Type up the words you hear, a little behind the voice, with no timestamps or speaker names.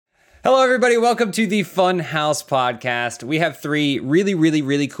Hello, everybody. Welcome to the Fun House Podcast. We have three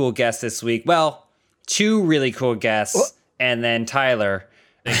really cool guests this week. Well, two really cool guests, and then Tyler.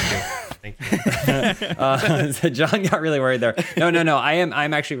 Thank you. So John got really worried there. No.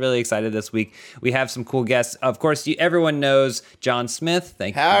 I'm actually really excited this week. We have some cool guests. Of course, everyone knows John Smith.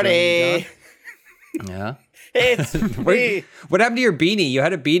 Thank you. Howdy. Yeah. It's me. What happened to your beanie? You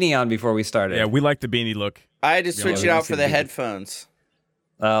had a beanie on before we started. Yeah, we like the beanie look. I had to switch it out for the headphones.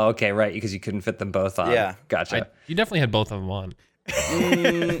 Oh, okay, right, because you couldn't fit them both on. Yeah. Gotcha. You definitely had both of them on.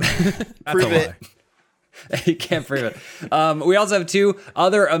 Prove it. You can't prove it. We also have two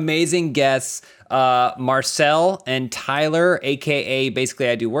other amazing guests, Marcel and Tyler, a.k.a. Basically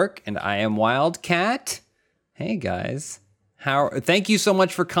I Do Work, and I Am Wildcat. Hey, guys. Thank you so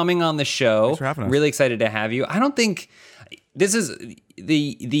much for coming on the show. Thanks for having us. Really excited to have you. I don't think this is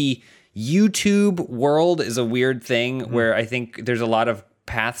the YouTube world is a weird thing where I think there's a lot of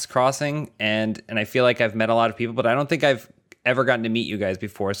paths crossing, and I feel like I've met a lot of people, but I don't think I've ever gotten to meet you guys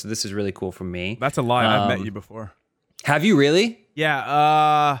before, so this is really cool for me. That's a lie. I've met you before. Have you really?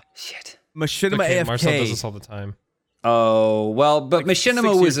 Yeah. Shit. Machinima Okay, AFK. Marcel does this all the time. Oh, well, but Like Machinima 6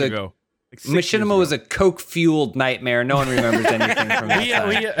 was years ago. Like 6 years Machinima was a ago. coke-fueled nightmare. No one remembers anything from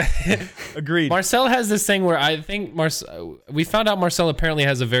that time. Agreed. Marcel has this thing where I think we found out Marcel apparently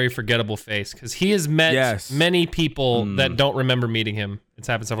has a very forgettable face because he has met many people that don't remember meeting him. It's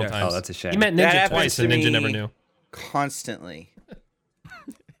happened several Yes. times. Oh, that's a shame. He met That Ninja happens twice to and Ninja me never knew. Constantly.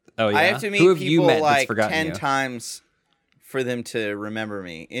 Oh, yeah? I have to meet Who have you people met that's like forgotten 10 you? times for them to remember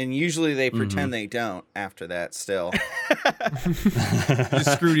me. And usually they pretend they don't after that still.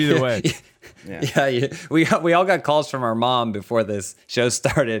 Just screwed either way. Yeah, we all got calls from our mom before this show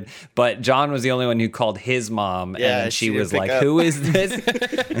started, but John was the only one who called his mom, Yeah, and she she didn't was pick like, up. "Who is this?"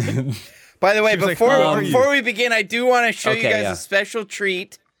 By the way, was like, before "Who are you?" before we begin, I do want to show you Okay, guys yeah. a special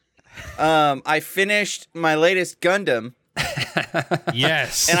treat. I finished my latest Gundam,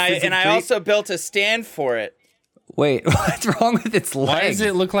 Yes. and I treat? also built a stand for it. Wait, what's wrong with its legs? Why does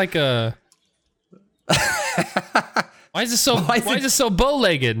it look like a... Why is it so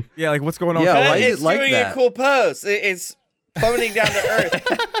bow-legged? Yeah, like what's going on? Yeah, with why that? is It's it like doing that? a cool pose. It's plummeting down to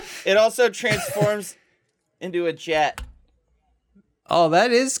earth. It also transforms into a jet. Oh,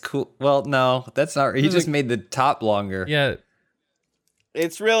 that is cool. Well, no, that's not. You just made the top longer. Yeah.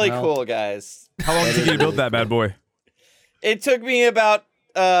 It's really Well. cool, guys. How long did it take you to build that bad boy? It took me about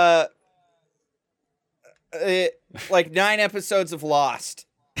like 9 episodes of Lost.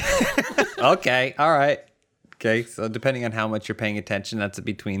 Okay, all right. Okay, so depending on how much you're paying attention, that's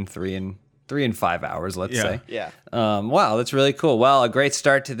between 3 and 5 hours, let's Yeah. say. Yeah. Wow, that's really cool. Well, a great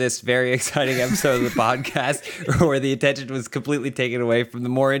start to this very exciting episode of the podcast where the attention was completely taken away from the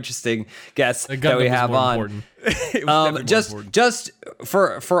more interesting guests The that we Gundam was have more on. important. It was definitely more important. Just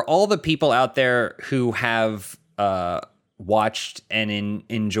for all the people out there who have watched and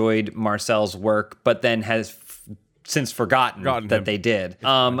enjoyed Marcel's work, but then has since forgotten that him. they did.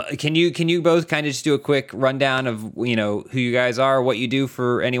 Can you both kind of just do a quick rundown of who you guys are, what you do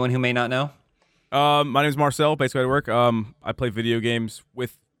for anyone who may not know? My name is Marcel. Basically, I work. I play video games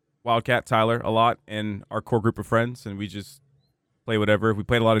with Wildcat, Tyler a lot, and our core group of friends, and we just play whatever. We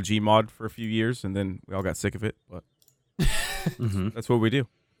played a lot of Gmod for a few years, and then we all got sick of it. But that's what we do.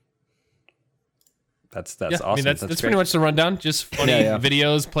 That's Yeah, awesome. I mean, that's pretty much the rundown. Just funny Yeah.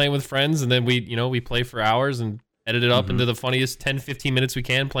 videos, playing with friends, and then we play for hours and edit it up into the funniest 10, 15 minutes we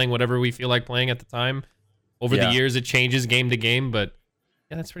can, playing whatever we feel like playing at the time. Over Yeah. the years, it changes game to game, but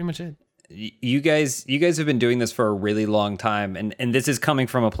yeah, that's pretty much it. You guys have been doing this for a really long time, and this is coming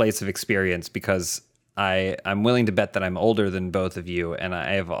from a place of experience because I'm willing to bet that I'm older than both of you, and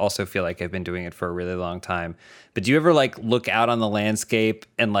I have also feel like I've been doing it for a really long time. But do you ever like look out on the landscape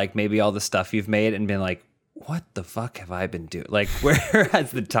and like maybe all the stuff you've made and been like, what the fuck have I been doing? Like, where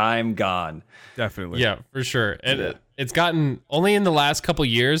has the time gone? Definitely. Yeah, for sure. And it's gotten only in the last couple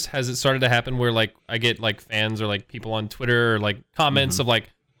years has it started to happen where like I get like fans or like people on Twitter or like comments of like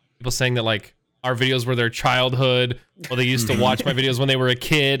people saying that like our videos were their childhood or they used to watch my videos when they were a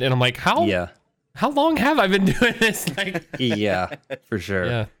kid, and I'm like, how long have I been doing this? Like, Yeah, for sure.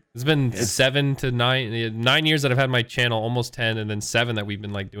 yeah, it's been 7 to 9 years that I've had my channel, almost 10, and then 7 that we've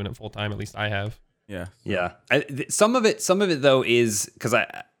been like doing it full time. At least I have. Yeah. Yeah. Some of it though is because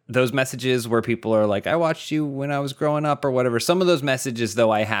those messages where people are like, I watched you when I was growing up or whatever. Some of those messages though,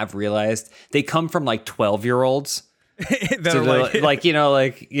 I have realized they come from like 12-year-olds. That So are they're like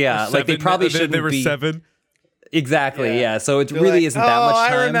they probably shouldn't They were be 7. Exactly. Yeah. So it They're really like, isn't that much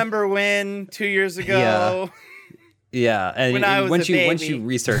time. I remember when 2 years ago. Yeah. Yeah, and When I was once a you baby.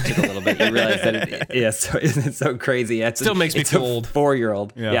 research it a little bit, you realize that it's so crazy. Yeah, Still makes me feel old.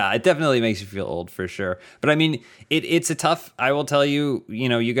 4-year-old. Yeah. Yeah, it definitely makes you feel old for sure. But I mean, it's a tough. I will tell you,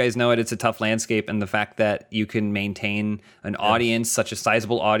 you guys know it. It's a tough landscape, and the fact that you can maintain an audience, such a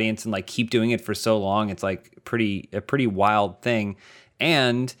sizable audience, and like keep doing it for so long, it's like a pretty wild thing.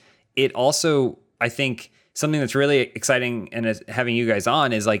 And it also, I think, something that's really exciting and is having you guys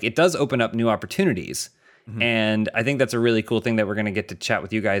on is like it does open up new opportunities. And I think that's a really cool thing that we're going to get to chat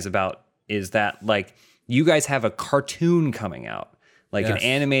with you guys about is that like you guys have a cartoon coming out, like an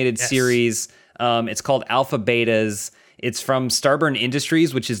animated series. It's called Alpha Betas. It's from Starburn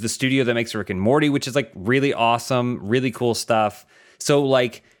Industries, which is the studio that makes Rick and Morty, which is like really awesome, really cool stuff. So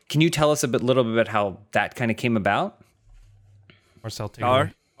like, can you tell us little bit about how that kind of came about? Marcel, take it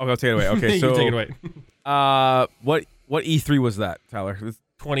Tyler? away. I'll take it away. Okay, You so take it away. what E3 was that, Tyler?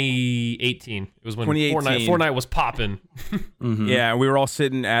 2018. It was when 2018. Fortnite was popping. Yeah, we were all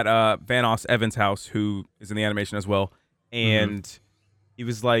sitting at Vanoss Evans' house, who is in the animation as well, and he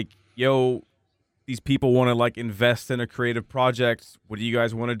was like, "Yo, these people want to like invest in a creative project. What do you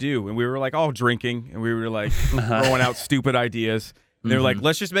guys want to do?" And we were like all drinking, and we were like throwing out stupid ideas. And they were like,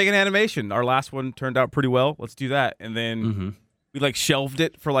 "Let's just make an animation. Our last one turned out pretty well. Let's do that." And then we like shelved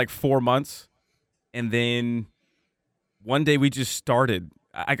it for like 4 months, and then one day we just started.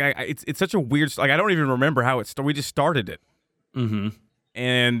 It's such a weird, like I don't even remember how it started. We just started it.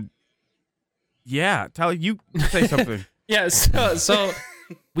 And yeah, Tyler, you say something. Yeah, so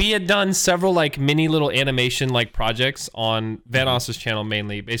we had done several like mini little animation like projects on Vanoss's channel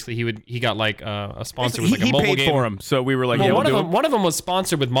mainly. Basically, he got like a sponsor with like a he mobile paid game for him, so we were like, Well, yeah, one we'll of do them one of them was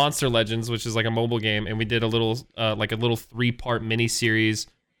sponsored with Monster Legends, which is like a mobile game, and we did a little 3-part mini series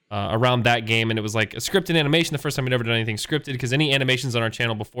around that game, and it was like a scripted animation. The first time we'd ever done anything scripted, because any animations on our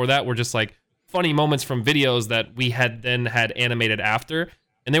channel before that were just like funny moments from videos that we had animated after,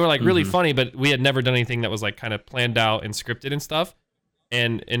 and they were like really funny, but we had never done anything that was like kind of planned out and scripted and stuff.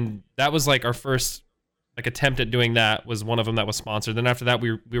 And that was like our first like attempt at doing that, was one of them that was sponsored. Then after that,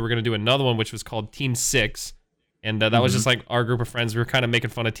 we were going to do another one, which was called Team 6. And that was just like our group of friends. We were kind of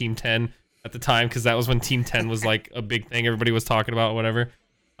making fun of Team 10 at the time, because that was when Team 10 was like a big thing. Everybody was talking about whatever.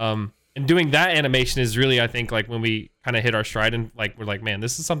 And doing that animation is really, I think, like when we kind of hit our stride, and like we're like, man,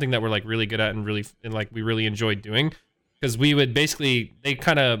 this is something that we're like really good at, and like we really enjoyed doing. Because we would basically, they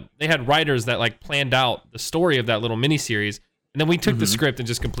had writers that like planned out the story of that little mini series. And then we took the script and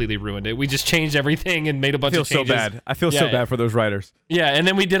just completely ruined it. We just changed everything and made a bunch of changes. I feel so bad for those writers. Yeah, and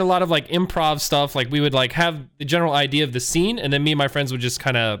then we did a lot of like improv stuff. Like we would like have the general idea of the scene, and then me and my friends would just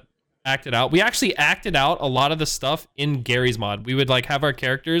kind of act it out. We actually acted out a lot of the stuff in Gary's mod. We would like have our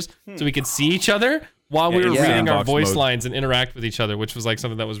characters so we could see each other while we were reading our Sandbox voice mode. lines and interact with each other, which was like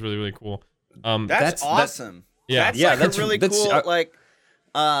something that was really, really cool. That's awesome. Yeah. That's like a really cool, like,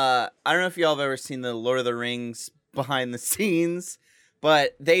 I don't know if y'all have ever seen the Lord of the Rings behind the scenes,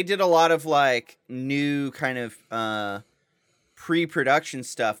 but they did a lot of like new kind of pre-production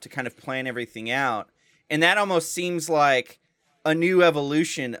stuff to kind of plan everything out. And that almost seems like a new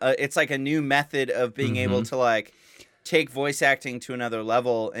evolution. It's like a new method of being able to like take voice acting to another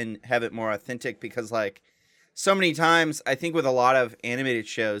level and have it more authentic, because like so many times I think with a lot of animated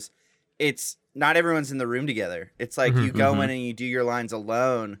shows, it's not everyone's in the room together. It's like you go in and you do your lines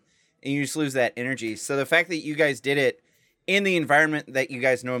alone and you just lose that energy. So the fact that you guys did it in the environment that you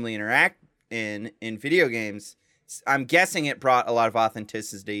guys normally interact in video games, I'm guessing it brought a lot of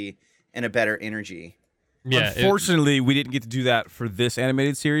authenticity and a better energy. Yeah. Unfortunately, we didn't get to do that for this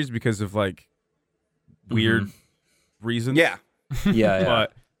animated series because of like weird reasons. Yeah. Yeah.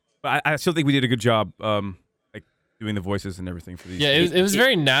 But I still think we did a good job, like doing the voices and everything for these. Yeah, it was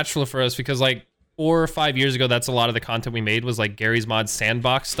very natural for us, because like 4 or 5 years ago, that's a lot of the content we made was like Gary's Mod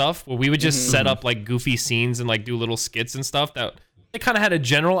sandbox stuff, where we would just set up like goofy scenes and like do little skits and stuff that they kind of had a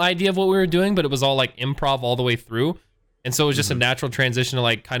general idea of what we were doing, but it was all like improv all the way through. And so it was just a natural transition to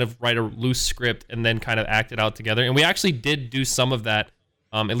like kind of write a loose script and then kind of act it out together. And we actually did do some of that.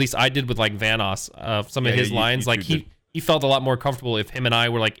 At least I did with like Vanoss. Some of his lines, like he felt a lot more comfortable if him and I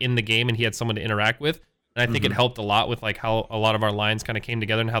were like in the game and he had someone to interact with. And I think it helped a lot with like how a lot of our lines kind of came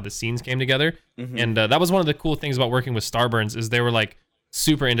together and how the scenes came together. And that was one of the cool things about working with Starburns, is they were like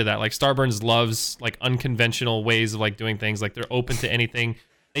super into that. Like Starburns loves like unconventional ways of like doing things. Like they're open to anything.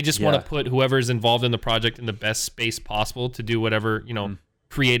 They just want to put whoever's involved in the project in the best space possible to do whatever, you know,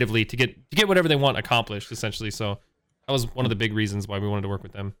 creatively to get whatever they want accomplished, essentially. So that was one of the big reasons why we wanted to work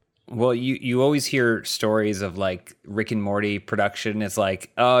with them. Well, you always hear stories of like Rick and Morty production. It's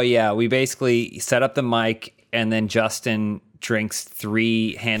like, oh yeah, we basically set up the mic and then Justin drinks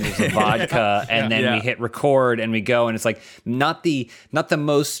 3 handles of vodka and then we hit record and we go, and it's like not the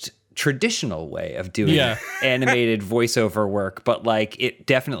most traditional way of doing animated voiceover work, but like it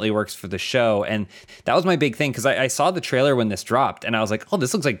definitely works for the show. And that was my big thing, because I saw the trailer when this dropped and I was like, oh,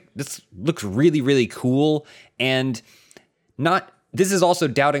 this looks really, really cool. And this is also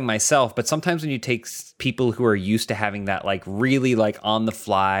doubting myself, but sometimes when you take people who are used to having that like really like on the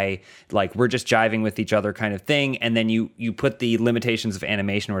fly, like we're just jiving with each other kind of thing, and then you put the limitations of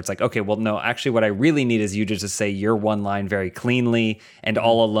animation where it's like, okay, well, no, actually what I really need is you just to say your one line very cleanly and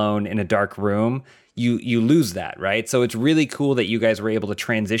all alone in a dark room, you lose that, right? So it's really cool that you guys were able to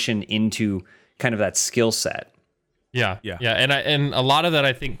transition into kind of that skill set. Yeah. And a lot of that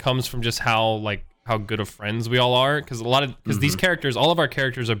I think comes from just how good of friends we all are, because these characters, all of our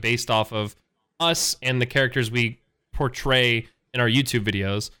characters are based off of us and the characters we portray in our YouTube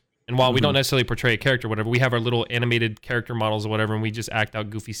videos. And while we don't necessarily portray a character or whatever, we have our little animated character models or whatever, and we just act out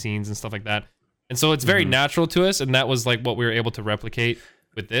goofy scenes and stuff like that. And so it's very natural to us, and that was like what we were able to replicate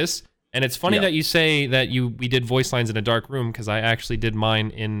with this. And it's funny that you say that we did voice lines in a dark room, because I actually did mine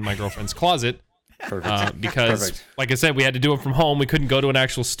in my girlfriend's closet. Because like I said, we had to do it from home. We couldn't go to an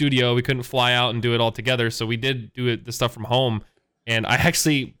actual studio. We couldn't fly out and do it all together. So we did the stuff from home. And I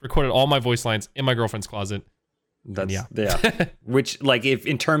actually recorded all my voice lines in my girlfriend's closet. Which, like, if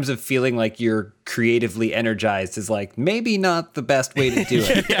in terms of feeling like you're creatively energized, is like maybe not the best way to do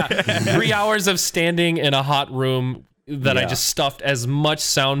it. 3 hours of standing in a hot room that I just stuffed as much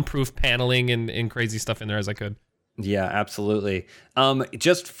soundproof paneling and crazy stuff in there as I could. Yeah, absolutely.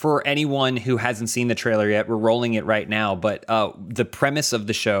 Just for anyone who hasn't seen the trailer yet, we're rolling it right now. But the premise of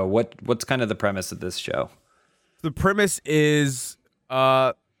the show, what's kind of the premise of this show? The premise is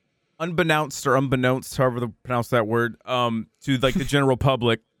unbeknownst, however to pronounce that word, to like the general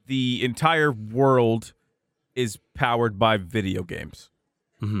public, the entire world is powered by video games.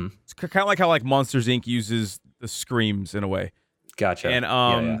 It's kind of like how like Monsters Inc. uses the screams in a way. Gotcha.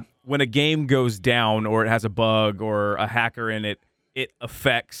 And when a game goes down or it has a bug or a hacker in it, it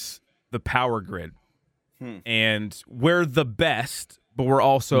affects the power grid. And we're the best, but we're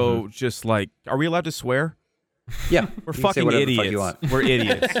also just like, are we allowed to swear? Yeah, we're fucking idiots. We're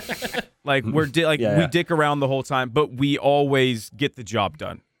idiots. Like we dick around the whole time, but we always get the job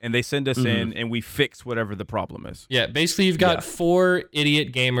done. And they send us in and we fix whatever the problem is. Yeah, basically you've got 4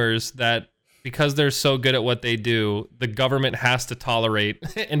 idiot gamers that, because they're so good at what they do, the government has to tolerate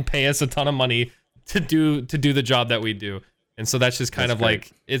and pay us a ton of money to do the job that we do. And so that's just kind of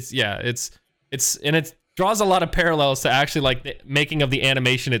great. Like it draws a lot of parallels to actually like the making of the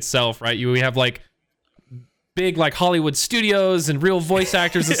animation itself, right? We have like big like Hollywood studios and real voice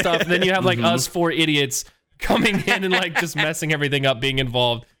actors and stuff, and then you have like us 4 idiots coming in and like just messing everything up, being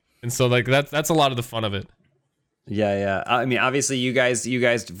involved. And so like that's a lot of the fun of it. Yeah. I mean, obviously, you guys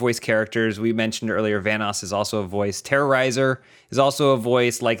voice characters. We mentioned earlier, Vanoss is also a voice. Terrorizer is also a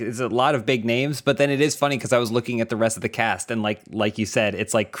voice. Like, it's a lot of big names. But then it is funny because I was looking at the rest of the cast, and like you said,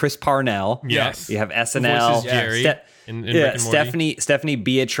 it's like Chris Parnell. Yes. You have SNL. Jerry. Stephanie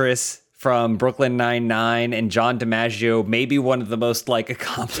Beatrice from Brooklyn Nine-Nine, and John DiMaggio, maybe one of the most like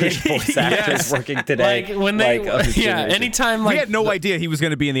accomplished voice actors working today. Like when they, anytime like we had no idea he was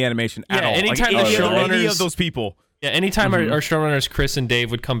going to be in the animation at all. Anytime like, any of those people. Yeah, anytime our showrunners Chris and Dave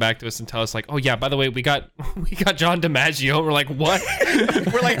would come back to us and tell us like, oh yeah, by the way, we got John DiMaggio. We're like, what?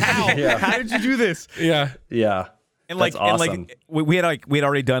 We're like, how? How did you do this? Yeah. And like, awesome. and like we had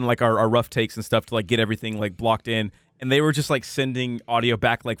already done like our rough takes and stuff to like get everything like blocked in. And they were just like sending audio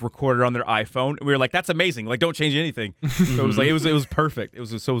back, like recorded on their iPhone. And we were like, "That's amazing! Like, don't change anything." So it was like it was perfect. It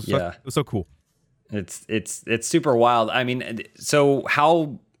was so cool. It's super wild. I mean, so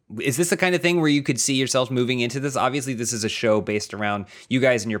how is this the kind of thing where you could see yourselves moving into this? Obviously, this is a show based around you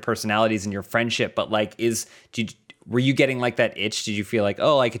guys and your personalities and your friendship. But like, were you getting like that itch? Did you feel like,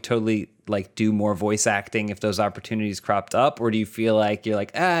 oh, I could totally like do more voice acting if those opportunities cropped up? Or do you feel like you're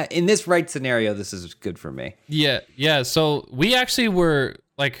like, in this right scenario, this is good for me? Yeah. So we actually were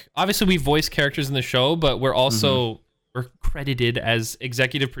like, obviously we voice characters in the show, but we're also we're credited as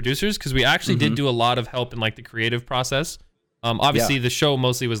executive producers because we actually did do a lot of help in like the creative process. Obviously the show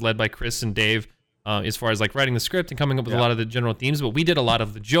mostly was led by Chris and Dave as far as like writing the script and coming up with a lot of the general themes, but we did a lot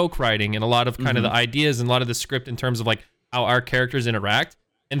of the joke writing and a lot of kind of the ideas and a lot of the script in terms of like how our characters interact.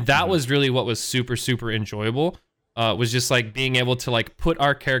 And that was really what was super, super enjoyable, was just like being able to like put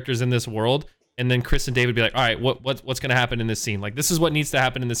our characters in this world. And then Chris and Dave would be like, all right, what's going to happen in this scene? Like, this is what needs to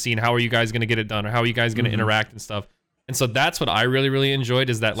happen in the scene. How are you guys going to get it done? Or how are you guys going to interact and stuff? And so that's what I really, really enjoyed,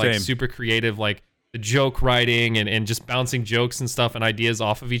 is that like super creative, like the joke writing and just bouncing jokes and stuff and ideas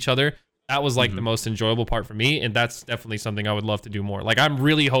off of each other. that was like the most enjoyable part for me, and that's definitely something I would love to do more. Like I'm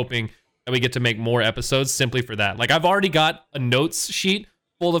really hoping that we get to make more episodes simply for that. Like I've already got a notes sheet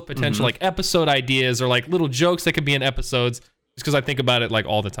full of potential like episode ideas or like little jokes that could be in episodes, just because I think about it like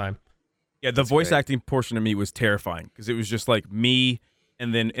all the time. Yeah, the voice acting portion of me was terrifying because it was just like me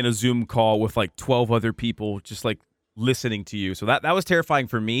and then in a Zoom call with like 12 other people just like listening to you. So that was terrifying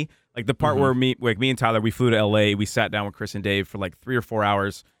for me. Like the part where me and Tyler, we flew to LA, we sat down with Chris and Dave for like 3 or 4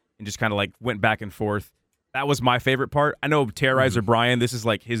 hours and just kind of like went back and forth. That was my favorite part. I know Terrorizer Brian, this is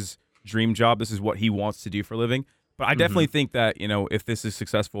like his dream job. This is what he wants to do for a living. But I definitely think that, you know, if this is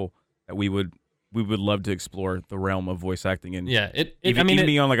successful, that we would love to explore the realm of voice acting and even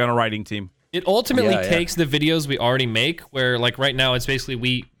being on a writing team. It ultimately takes the videos we already make, where like right now it's basically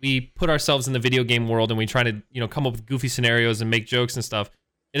we put ourselves in the video game world and we try to, you know, come up with goofy scenarios and make jokes and stuff.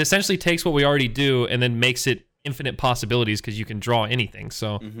 It essentially takes what we already do and then makes it infinite possibilities because you can draw anything.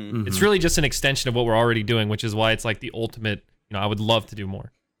 So it's really just an extension of what we're already doing, which is why it's like the ultimate, you know, I would love to do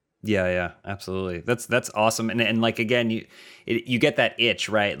more. Yeah, absolutely. That's awesome. And like again, you get that itch,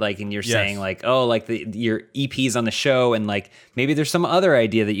 right? Like, and you're saying like, oh, like your EPs on the show, and like maybe there's some other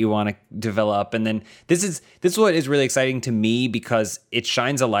idea that you want to develop. And then this is what is really exciting to me because it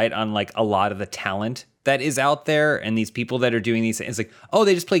shines a light on like a lot of the talent that is out there and these people that are doing these things. It's like, oh,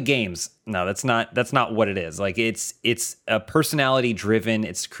 they just play games. No, that's not what it is. Like it's a personality driven,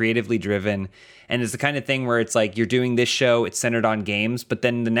 it's creatively driven. And it's the kind of thing where it's like you're doing this show, it's centered on games, but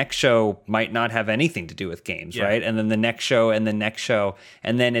then the next show might not have anything to do with games, right? And then the next show and the next show.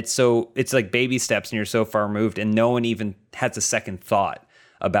 And then it's like baby steps and you're so far removed and no one even has a second thought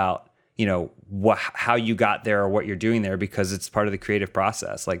about, you know, how you got there or what you're doing there because it's part of the creative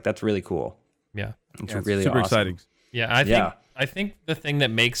process. Like that's really cool. Yeah. It's really super awesome. exciting. Yeah, I think the thing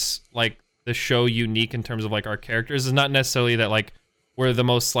that makes like the show unique in terms of like our characters is not necessarily that like we're the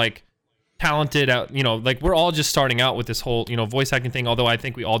most like talented out, you know, like we're all just starting out with this whole, you know, voice acting thing, although I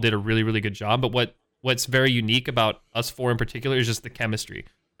think we all did a really, really good job. But what's very unique about us four in particular is just the chemistry.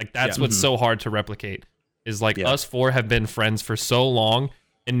 Like that's what's so hard to replicate is like us four have been friends for so long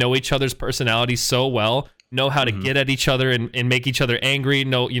and know each other's personalities so well, know how to get at each other and make each other angry.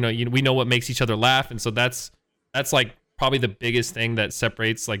 We know what makes each other laugh. And so that's like probably the biggest thing that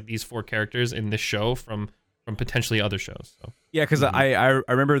separates like these four characters in this show from potentially other shows. So. Yeah, because I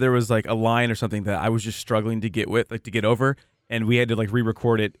remember there was like a line or something that I was just struggling to get over, and we had to like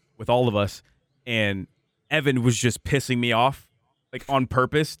re-record it with all of us, and Evan was just pissing me off like on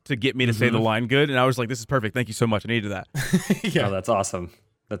purpose to get me to say the line good, and I was like, this is perfect, thank you so much, I needed that. Oh, that's awesome.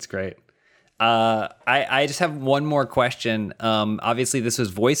 That's great. I just have one more question. Obviously this was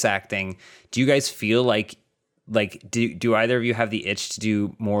voice acting. Do you guys feel like do either of you have the itch to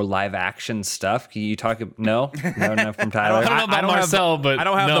do more live action stuff? Can you talk? No from Tyler. I don't know about Marcel, but I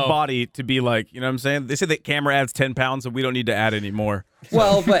don't have the body to be like, you know what I'm saying? They said that camera adds 10 pounds and we don't need to add any more.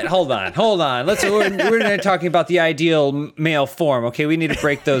 Well, but hold on. We're not talking about the ideal male form. Okay, we need to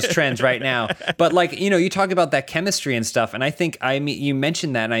break those trends right now. But like, you know, you talk about that chemistry and stuff, and I think you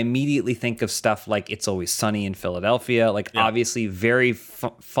mentioned that, and I immediately think of stuff like It's Always Sunny in Philadelphia. Like, obviously very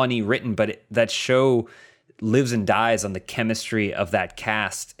funny written, but that show lives and dies on the chemistry of that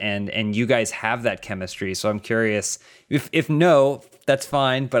cast, and you guys have that chemistry. So I'm curious if no, that's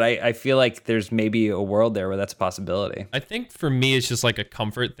fine, but I feel like there's maybe a world there where that's a possibility. I think for me it's just like a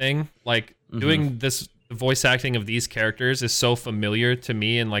comfort thing. Like doing this voice acting of these characters is so familiar to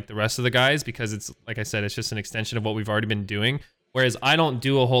me and like the rest of the guys because it's like I said, it's just an extension of what we've already been doing. Whereas I don't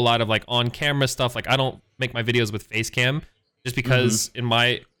do a whole lot of like on camera stuff. Like I don't make my videos with face cam just because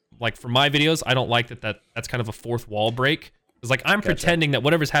for my videos, I don't like that's kind of a fourth wall break. It's like I'm pretending that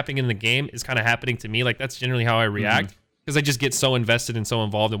whatever's happening in the game is kind of happening to me. Like that's generally how I react because I just get so invested and so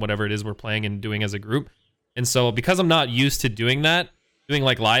involved in whatever it is we're playing and doing as a group. And so because I'm not used to doing that, doing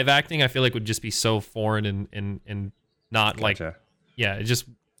like live acting, I feel like would just be so foreign and not like, it just,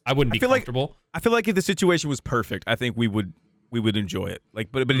 I wouldn't be comfortable. I feel like if the situation was perfect, I think we would enjoy it.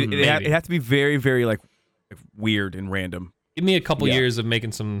 Like, but it has to be very, very like weird and random. Give me a couple years of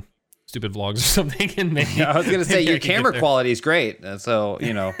making some stupid vlogs or something, and maybe I was gonna say your camera quality is great. So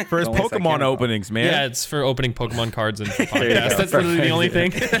you know, for his Pokemon openings, man. Yeah, it's for opening Pokemon cards and for podcasts. That's literally the only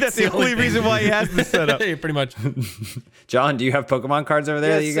thing. That's the only reason why he has this set up. Yeah, pretty much. John, do you have Pokemon cards over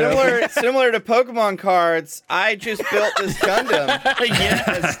there? Yeah, similar to Pokemon cards. I just built this Gundam.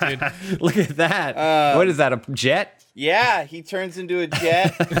 Yes, dude. Look at that. What is that? A jet? Yeah, he turns into a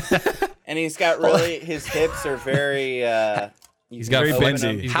jet, and he's got his hips are very. He's got very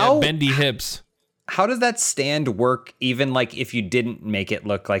bendy. He's got bendy hips. How does that stand work? Even like if you didn't make it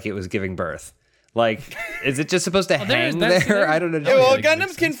look like it was giving birth, Like, is it just supposed to hang that's there? there. I don't know. Yeah, well, That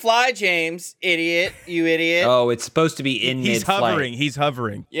makes Gundams can fly, James. Idiot. You idiot. Oh, it's supposed to be in He's mid-flight. hovering. He's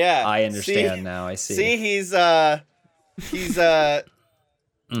hovering. Yeah. I understand now. I see. See, he's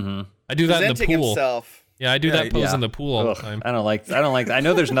Mm-hmm. I do that in the presenting pool. himself. Yeah, I do that pose yeah. in the pool all the Ugh, time. I don't like. I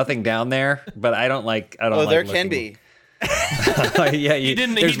know there's nothing down there, but I don't like. I don't. Oh, like there can looking. be. Yeah, He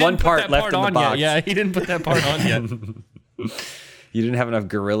didn't. there's he didn't one put part that left part in the on box. yet. Yeah, he didn't put that part on yet. You didn't have enough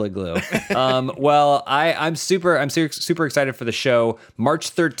Gorilla Glue. Well, I'm super excited for the show.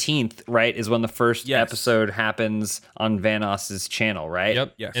 March 13th, right, is when the first Yes. episode happens on Vanos's channel, right?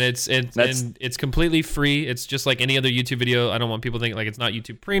 Yep. Yes. And it's completely free. It's just like any other YouTube video. I don't want people to think like it's not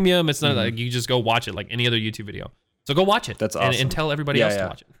YouTube Premium. It's not like you just go watch it like any other YouTube video. So go watch it. That's and awesome. tell everybody else to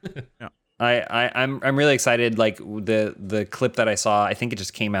watch it. I'm really excited. Like the clip that I saw, I think it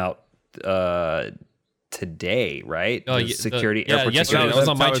just came out today, right? The security airport yesterday. security. That was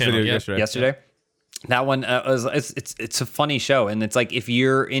on my That was channel. video Yeah. Yesterday. That one it's a funny show, and it's like if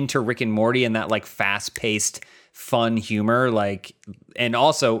you're into Rick and Morty and that like fast-paced fun humor, like, and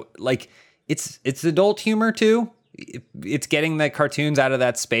also like it's adult humor too. It's getting the cartoons out of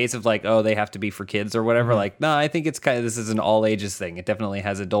that space of like, oh, they have to be for kids or whatever. Like, no, I think it's kind of, this is an all ages thing. It definitely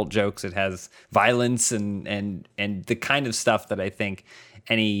has adult jokes. It has violence and the kind of stuff that I think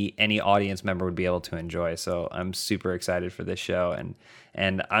any audience member would be able to enjoy. So I'm super excited for this show,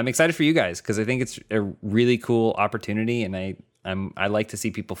 and I'm excited for you guys because I think it's a really cool opportunity, and I like to see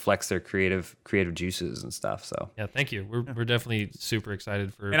people flex their creative juices and stuff. So Yeah, thank you. We're definitely super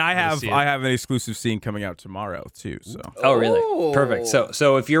excited for. And I to see it. have an exclusive scene coming out tomorrow too. So oh really? Ooh. Perfect.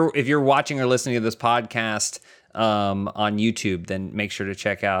 So if you're watching or listening to this podcast on YouTube, then make sure to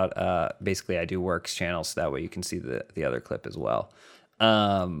check out basically I Do Works channel, so that way you can see the other clip as well.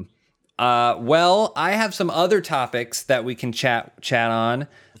 Well, I have some other topics that we can chat on.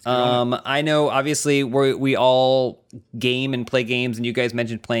 I know obviously we all game and play games, and you guys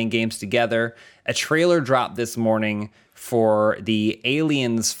mentioned playing games together. A trailer dropped this morning for the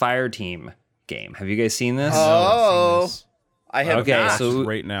Aliens Fireteam game. Have you guys seen this? Oh, I have Okay, not. so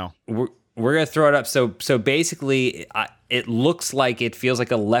right now. we're gonna throw it up. So basically, it looks like it feels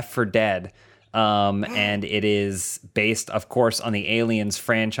like a Left 4 Dead, and it is based, of course, on the Aliens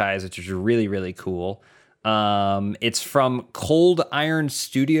franchise, which is really really cool. It's from Cold Iron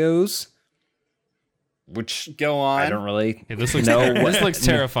Studios, which Go on. I don't really Yeah, this looks know. this looks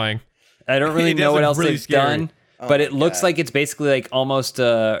terrifying. I don't really It know does what look else really they've scary. done, but my it looks God. like it's basically like almost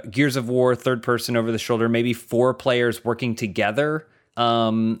Gears of War, third person over the shoulder, maybe 4 players working together.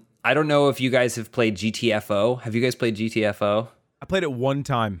 I don't know if you guys have played GTFO. Have you guys played GTFO? I played it one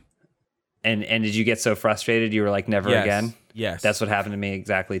time. And did you get so frustrated you were like never Yes. again? Yes. That's what happened to me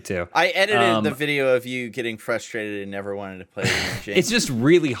exactly too. I edited the video of you getting frustrated and never wanted to play it again, James. It's just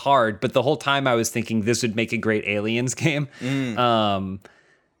really hard, but the whole time I was thinking this would make a great Aliens game.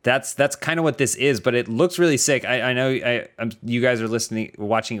 That's kind of what this is, but it looks really sick. I know you guys are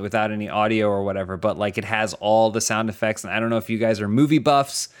watching it without any audio or whatever, but like it has all the sound effects, and I don't know if you guys are movie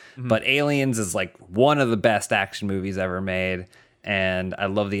buffs, but Aliens is like one of the best action movies ever made, and I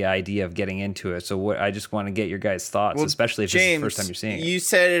love the idea of getting into it. So I just want to get your guys' thoughts, Well, especially if James, it's the first time you're seeing it. You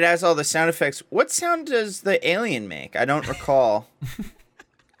said it has all the sound effects. What sound does the alien make? I don't recall.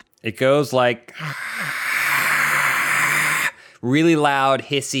 It goes like really loud,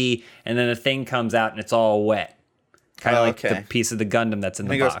 hissy, and then the thing comes out and it's all wet. Kind of like okay. the piece of the Gundam that's in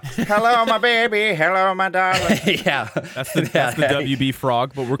the He goes, box. "Hello, my baby. Hello, my darling." Yeah. That's the WB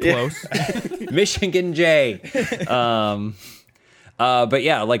frog, but we're close. Michigan J. But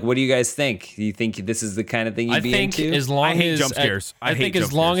yeah, like, what do you guys think? Do you think this is the kind of thing you'd I be think into? as long I hate as jump scares. I hate think as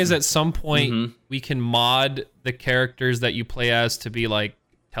jump long scares. as at some point we can mod the characters that you play as to be like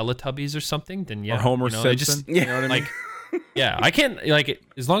Teletubbies or something, then yeah, Or Homer you know, it Simpson. just You know what I mean? like yeah, I can't like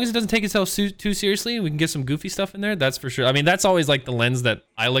as long as it doesn't take itself too seriously, we can get some goofy stuff in there. That's for sure. I mean, that's always like the lens that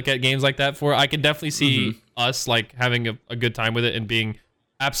I look at games like that for. I can definitely see us like having a good time with it and being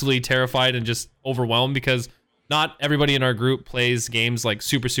absolutely terrified and just overwhelmed because not everybody in our group plays games like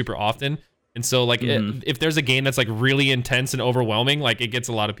super often. And so like if there's a game that's like really intense and overwhelming, like it gets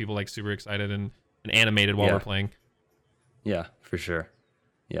a lot of people like super excited and animated while Yeah. we're playing. Yeah, for sure.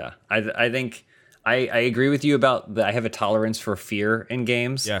 Yeah, I think I agree with you about I have a tolerance for fear in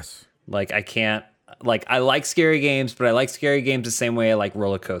games. Yes. Like I can't, like I like scary games, but I like scary games the same way I like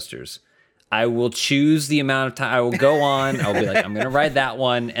roller coasters. I will choose the amount of time I will go on. I'll be like, I'm going to ride that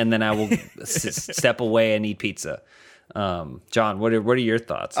one, and then I will step away and eat pizza. John, what are your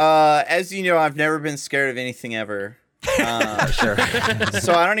thoughts? As you know, I've never been scared of anything ever. Sure.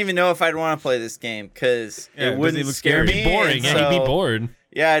 So I don't even know if I'd want to play this game because Yeah, it does wouldn't it look scare scary? me. Boring. and Yeah, you'd be so- bored.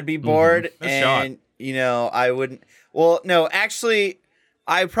 Yeah, I'd be bored, No shot. and I wouldn't. Well, no, actually,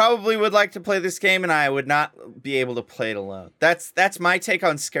 I probably would like to play this game, and I would not be able to play it alone. That's my take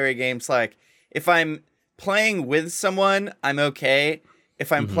on scary games. Like, if I'm playing with someone, I'm okay.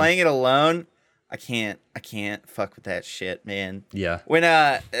 If I'm playing it alone, I can't fuck with that shit, man. Yeah. When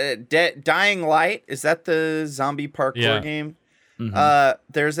Dying Light, is that the zombie parkour game?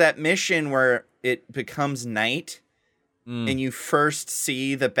 There's that mission where it becomes night and you first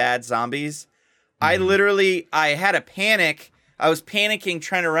see the bad zombies. I had a panic. I was panicking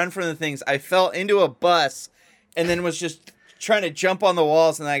trying to run from the things. I fell into a bus and then was just trying to jump on the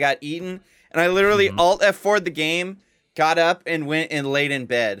walls, and I got eaten. And I literally alt F4'd the game, got up and went and laid in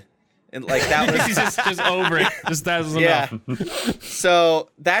bed. And like that was He's just over it. Just that was enough. So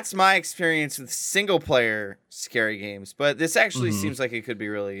that's my experience with single player scary games. But this actually seems like it could be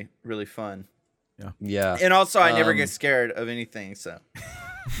really, really fun. Yeah. And also, I never get scared of anything. So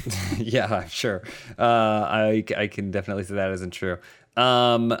Yeah, sure. I can definitely say that isn't true.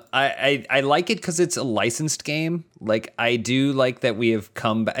 I like it because it's a licensed game. Like, I do like that we have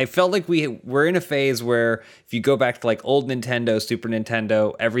come back. I felt like we're in a phase where if you go back to like old Nintendo, Super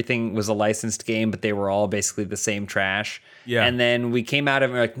Nintendo, everything was a licensed game, but they were all basically the same trash. Yeah. And then we came out of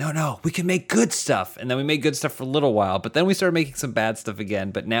it and we're like, no, we can make good stuff. And then we made good stuff for a little while, but then we started making some bad stuff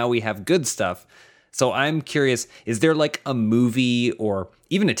again. But now we have good stuff. So I'm curious, is there like a movie or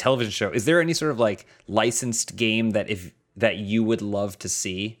even a television show? Is there any sort of like licensed game that you would love to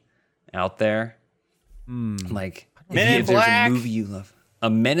see out there? Like Men in if there's Black. a movie you love. A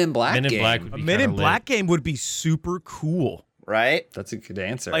Men in Black Men in game. Black would A be Men in kinda Black lit. game would be super cool. right? That's a good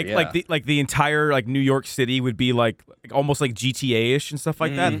answer. Like yeah. like the entire like New York City would be like almost like GTA-ish and stuff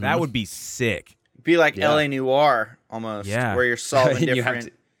like that. That would be sick. Be like Yeah. LA Noire almost, Yeah. where you're solving And you different have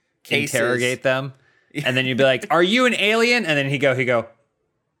to cases. interrogate them. And then you'd be like, "Are you an alien?" And then he go.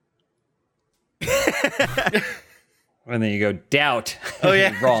 And then you go, "Doubt." Oh,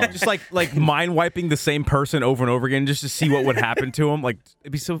 yeah. Wrong. Just like mind wiping the same person over and over again just to see what would happen to him. Like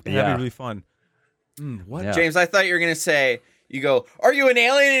it'd be that'd Yeah. be really fun. What? Yeah. James, I thought you were gonna say, you go, "Are you an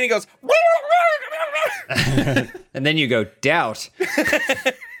alien?" And he goes, And then you go, "Doubt."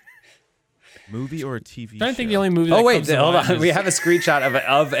 Movie or a TV I'm trying to think show? the only movie. Oh that wait, comes to hold mind on. is- We have a screenshot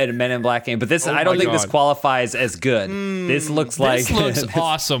of a Men in Black game, but this I don't my think this God. qualifies as good. This looks like This looks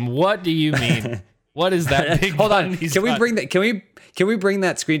awesome. What do you mean? What is that big? Hold on. button he's Can we got? bring that? Can we bring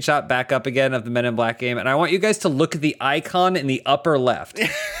that screenshot back up again of the Men in Black game? And I want you guys to look at the icon in the upper left.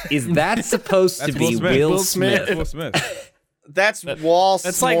 Is that supposed to That's be Will Smith. Will Will Smith? Smith. Will Smith. "That's Wall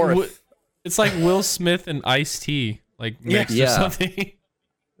That's like Smith." it's like Will Smith and Ice-T, like mixed Yeah. or something.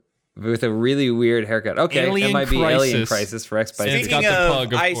 With a really weird haircut. Okay, Alien that might be Alien Crisis. Crisis for X by And it's Speaking got the of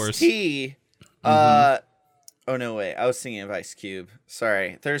pug, of course. Ice-T, oh no, wait, I was thinking of Ice Cube.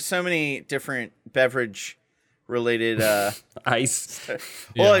 Sorry, there's so many different beverage related. Ice.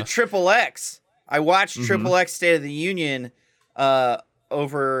 Well, Yeah. at Triple X, I watched Triple X State of the Union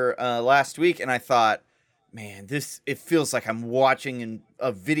over last week, and I thought, man, it feels like I'm watching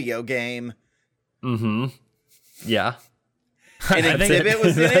a video game. Yeah. An exhibit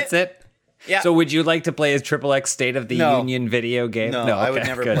was in That's it. it. Yeah. So would you like to play a Triple X State of the No. Union video game? No, I would okay,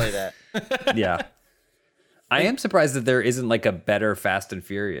 never good. play that. Yeah. I am surprised that there isn't like a better Fast and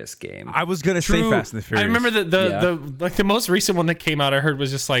Furious game. I was gonna say True. Fast and the Furious. I remember the most recent one that came out. I heard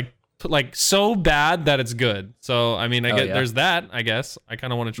was just like so bad that it's good. So I mean, I get yeah. there's that. I guess I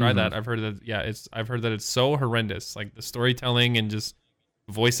kind of want to try that. I've heard that. I've heard that it's so horrendous. Like the storytelling and just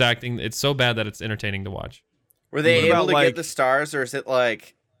voice acting. It's so bad that it's entertaining to watch. Were they What able about, to like- get the stars, or is it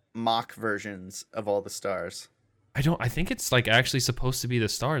like mock versions of all the stars? I think it's like actually supposed to be the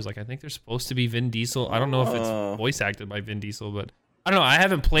stars. Like I think they're supposed to be Vin Diesel. I don't know if Oh. it's voice acted by Vin Diesel, but I don't know. I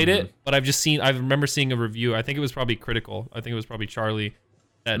haven't played it, but I remember seeing a review. I think it was probably Critical. I think it was probably Charlie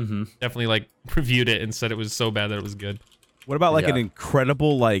that definitely like reviewed it and said it was so bad that it was good. What about like Yeah. an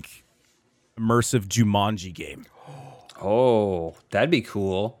incredible like immersive Jumanji game? Oh, that'd be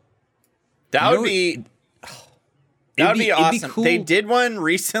cool. That You know, would be it'd be awesome. cool. They did one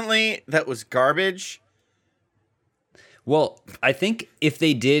recently that was garbage. Well, I think if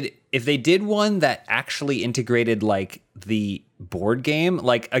they did one that actually integrated like the board game,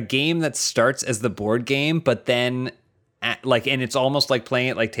 like a game that starts as the board game, but then and it's almost like playing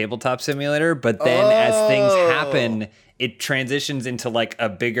it like Tabletop Simulator, but then as things happen, it transitions into like a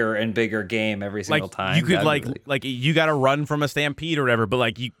bigger and bigger game every single Like time. you could That'd be really- like you got to run from a stampede or whatever, but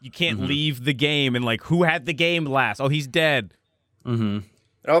like you can't leave the game and like who had the game last? Oh, he's dead.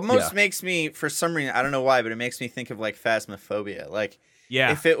 It almost Yeah. makes me, for some reason, I don't know why, but it makes me think of like Phasmophobia. Like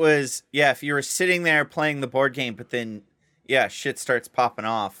Yeah. if it was, if you were sitting there playing the board game, but then shit starts popping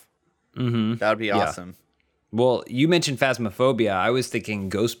off. Mm-hmm. That would be awesome. Well, you mentioned Phasmophobia. I was thinking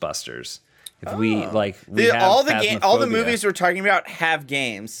Ghostbusters. If we have all the Phasmophobia. movies we're talking about have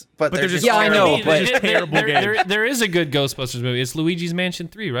games, but they're just I know, terrible. but terrible games. There is a good Ghostbusters movie. It's Luigi's Mansion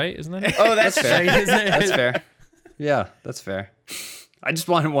 3, right? Isn't that it? Oh, that's fair. fair. That's fair. Yeah, that's fair. I just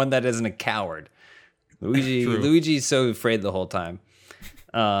wanted one that isn't a coward. Luigi's so afraid the whole time.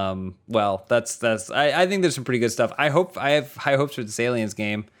 Well, that's. I think there's some pretty good stuff. I have high hopes for this Aliens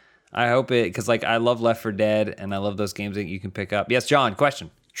game. I hope it because I love Left 4 Dead and I love those games that you can pick up. Yes, John.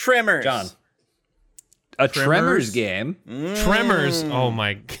 Question. Tremors. John. A Tremors game. Tremors. Oh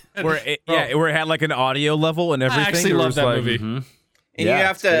my god. Where it had like an audio level and everything. I actually It love was that like- movie. Mm-hmm. And Yeah, you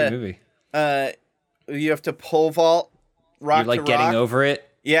have it's a great to movie. you have to pole vault rock You're to getting rock. over it.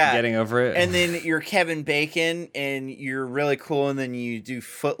 Yeah. Getting over it. And then you're Kevin Bacon and you're really cool, and then you do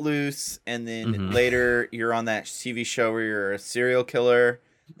Footloose, and then Mm-hmm. later you're on that TV show where you're a serial killer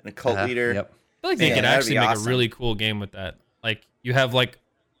and a cult leader. Yep. I feel like they Yeah, could that'd actually be make awesome. a really cool game with that. Like you have like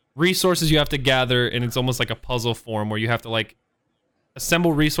resources you have to gather, and it's almost like a puzzle form where you have to like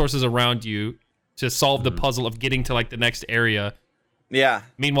assemble resources around you to solve the puzzle of getting to like the next area. Yeah.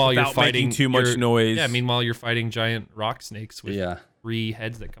 Meanwhile, you're Without fighting making too much noise. Yeah. Meanwhile, you're fighting giant rock snakes with Yeah. 3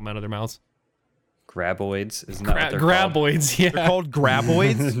 heads that come out of their mouths. Graboids, isn't that what they're called? Graboids. Yeah. They're called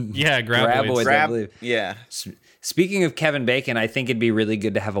graboids. Yeah. Graboids. Graboids. I believe. Yeah. Speaking of Kevin Bacon, I think it'd be really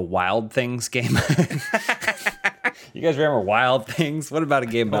good to have a Wild Things game. You guys remember Wild Things? What about a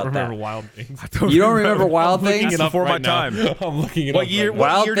game I don't about remember that? Wild Things. You don't remember Wild Looking Things? it up Before my right now. time. I'm looking it What up. year? right What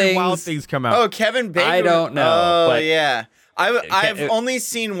Wild year did Wild Things- Things come out? Oh, Kevin Bacon. I don't know, Oh, but- yeah. I've it- only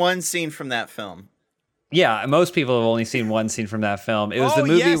seen one scene from that film. Yeah, most people have only seen one scene from that film. It was the Oh,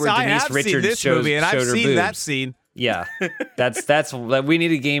 movie yes, where I Denise have seen Richards this showed movie, and I've her seen boobs. that scene. Yeah, that's we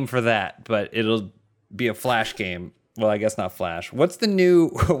need a game for that, but it'll be a Flash game. Well, I guess not Flash. What's the new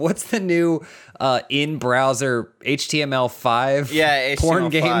in browser HTML5? Yeah, porn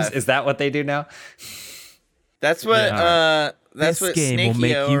HTML5. games. Is that what they do now? That's what that's This what game will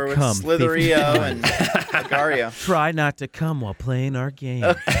make Snakeo you or what come Slitherio and Agario. Try not to come while playing our game.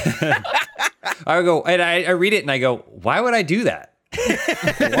 I go and I read it and I go, why would I do that?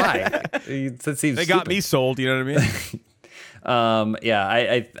 Why? That seems They got stupid. me sold. You know what I mean? Yeah,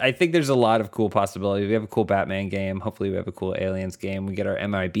 I think there's a lot of cool possibilities. We have a cool Batman game. Hopefully, we have a cool Aliens game. We get our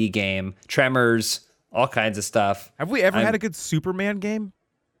MIB game, Tremors, all kinds of stuff. Have we ever had a good Superman game?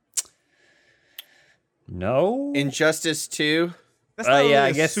 No. Injustice 2. That's not really yeah, I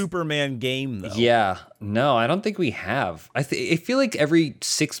a guess- Superman game though. Yeah, no, I don't think we have. I feel like every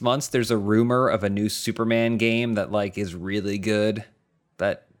 6 months there's a rumor of a new Superman game that like is really good,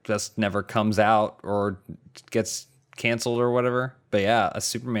 that just never comes out or gets canceled or whatever. But yeah, a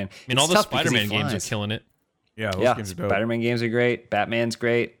Superman. I mean, all It's the tough because he Spider-Man games are flies. killing it. Yeah, those Yeah, games are dope. Spider-Man games are great. Batman's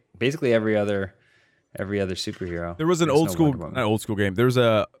great. Basically every other superhero. There was an There's old no school, Wonder Woman. not old school game. There was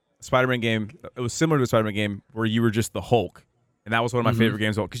a Spider-Man game. It was similar to a Spider-Man game where you were just the Hulk, and that was one of my favorite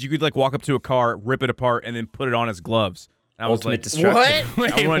games because you could like walk up to a car, rip it apart, and then put it on as gloves. And I was Ultimate like, Destruction.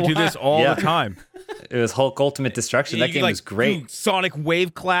 What? I want to do this all Yeah. the time. It was Hulk Ultimate Destruction. That You game could, like, was great. do Sonic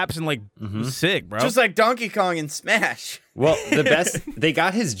wave claps and like it was sick, bro. Just like Donkey Kong and Smash. Well, the best they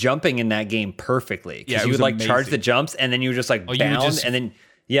got his jumping in that game perfectly. Yeah, it you was would like charge amazing. the jumps and then you would just like Oh, you would bound just- and then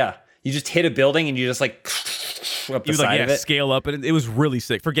you just hit a building and you just like up the you would, side like of it. scale up, and it was really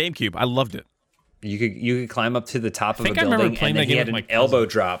sick for GameCube. I loved it. You could climb up to the top of a think I remember building playing and then that he game had with an my elbow cousin.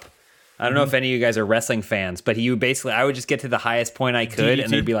 drop. I don't know if any of you guys are wrestling fans, but I would just get to the highest point I could,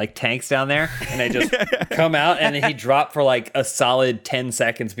 and there'd be like tanks down there, and I just come out, and then he'd drop for like a solid 10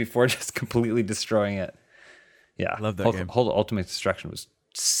 seconds before just completely destroying it. Yeah, Love that game. Hulk Ultimate Destruction was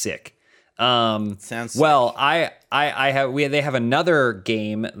sick. Sounds Well, they have another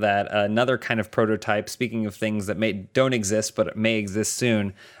game that another kind of prototype. Speaking of things that don't exist but may exist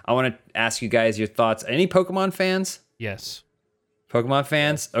soon, I want to ask you guys your thoughts. Any Pokemon fans? Yes. Pokemon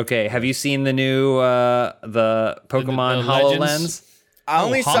fans? Okay, have you seen the new the Pokemon the HoloLens? Legends? I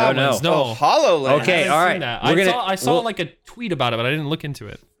only saw HoloLens, no. HoloLens. Okay, I haven't all seen right. that. We're I saw we'll- like a tweet about it, but I didn't look into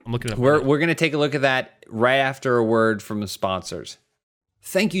it. I'm looking it up. We're gonna take a look at that right after a word from the sponsors.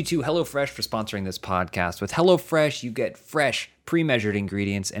 Thank you to HelloFresh for sponsoring this podcast. With HelloFresh, you get fresh, pre-measured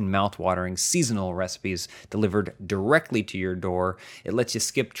ingredients and mouth-watering seasonal recipes delivered directly to your door. It lets you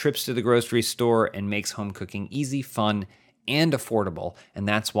skip trips to the grocery store and makes home cooking easy, fun, and affordable. And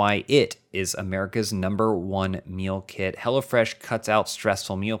that's why it is America's #1 meal kit. HelloFresh cuts out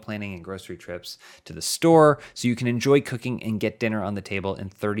stressful meal planning and grocery trips to the store so you can enjoy cooking and get dinner on the table in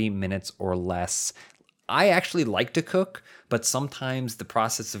 30 minutes or less. I actually like to cook, but sometimes the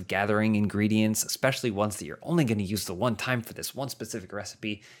process of gathering ingredients, especially ones that you're only going to use the one time for this one specific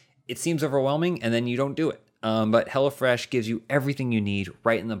recipe, it seems overwhelming and then you don't do it. But HelloFresh gives you everything you need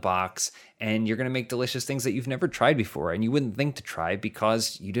right in the box, and you're going to make delicious things that you've never tried before and you wouldn't think to try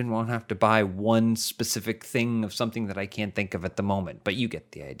because you didn't want to have to buy one specific thing of something that I can't think of at the moment, but you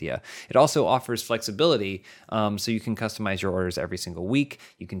get the idea. It also offers flexibility, so you can customize your orders every single week.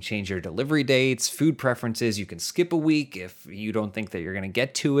 You can change your delivery dates, food preferences. You can skip a week if you don't think that you're going to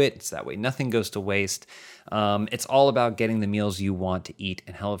get to it. So that way nothing goes to waste. It's all about getting the meals you want to eat,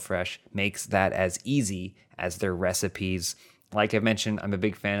 and HelloFresh makes that as easy as their recipes. Like I mentioned, I'm a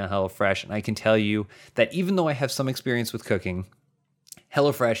big fan of HelloFresh, and I can tell you that even though I have some experience with cooking,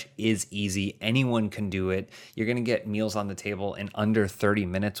 HelloFresh is easy. Anyone can do it. You're going to get meals on the table in under 30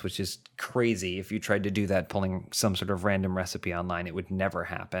 minutes, which is crazy. If you tried to do that pulling some sort of random recipe online, it would never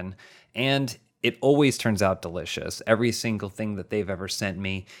happen. And it always turns out delicious. Every single thing that they've ever sent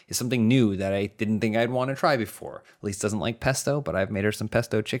me is something new that I didn't think I'd want to try before. Elise doesn't like pesto, but I've made her some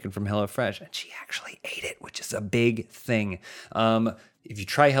pesto chicken from HelloFresh, and she actually ate it, which is a big thing. If you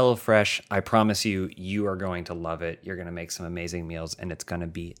try HelloFresh, I promise you, you are going to love it. You're going to make some amazing meals, and it's going to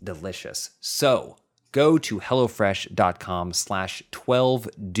be delicious. So go to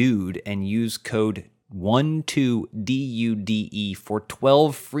HelloFresh.com/12dude and use code 12DUDE for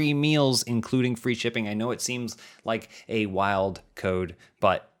 12 free meals, including free shipping. I know it seems like a wild code,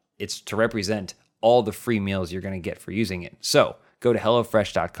 but it's to represent all the free meals you're going to get for using it. So go to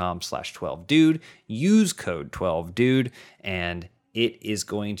HelloFresh.com/12dude, use code 12dude, and it is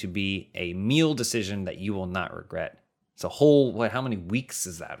going to be a meal decision that you will not regret. It's a whole, how many weeks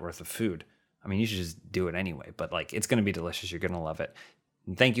is that worth of food? I mean, you should just do it anyway, but like, it's going to be delicious. You're going to love it.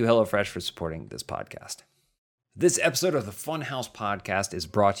 And thank you, HelloFresh, for supporting this podcast. This episode of the Funhouse Podcast is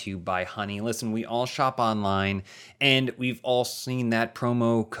brought to you by Honey. Listen, we all shop online, and we've all seen that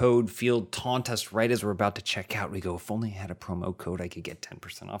promo code field taunt us right as we're about to check out. We go, if only I had a promo code, I could get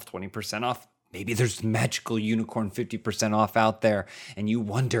 10% off, 20% off. Maybe there's magical unicorn 50% off out there, and you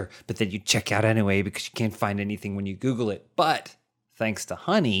wonder, but then you check out anyway because you can't find anything when you Google it. But thanks to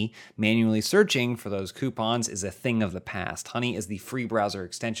Honey, manually searching for those coupons is a thing of the past. Honey is the free browser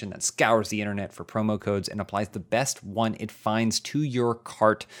extension that scours the internet for promo codes and applies the best one it finds to your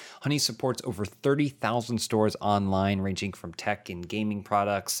cart. Honey supports over 30,000 stores online, ranging from tech and gaming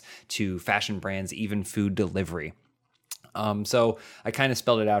products to fashion brands, even food delivery. So I kind of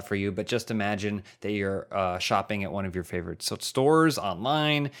spelled it out for you, but just imagine that you're shopping at one of your favorite stores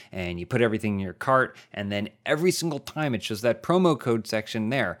online, and you put everything in your cart, and then every single time it shows that promo code section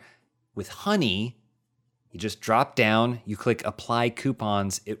there. With Honey, you just drop down, you click apply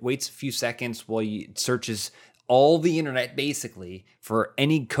coupons. It waits a few seconds while it searches all the internet basically for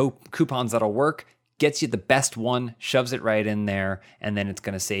any coupons that'll work, gets you the best one, shoves it right in there, and then it's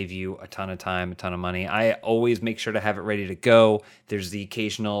going to save you a ton of time, a ton of money. I always make sure to have it ready to go. There's the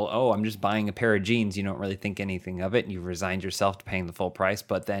occasional, I'm just buying a pair of jeans. You don't really think anything of it, and you've resigned yourself to paying the full price,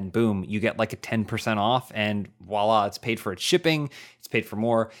 but then boom, you get like a 10% off, and voila, it's paid for its shipping, it's paid for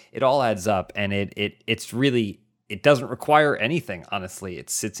more. It all adds up, and it's really, it doesn't require anything, honestly.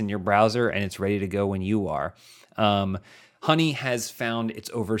 It sits in your browser, and it's ready to go when you are. Honey has found its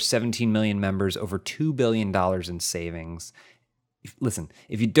over 17 million members, over $2 billion in savings. Listen,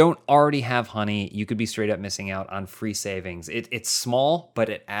 if you don't already have Honey, you could be straight up missing out on free savings. It's small, but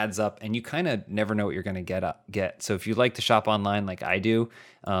it adds up, and you kind of never know what you're going to get. So if you like to shop online like I do,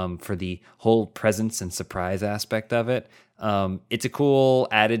 for the whole presence and surprise aspect of it, it's a cool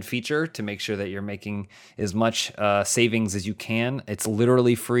added feature to make sure that you're making as much savings as you can. It's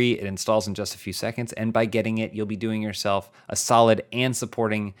literally free. It installs in just a few seconds. And by getting it, you'll be doing yourself a solid and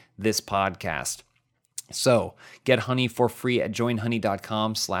supporting this podcast. So get Honey for free at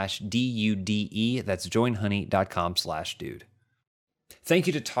joinhoney.com/DUDE. That's joinhoney.com/dude. Thank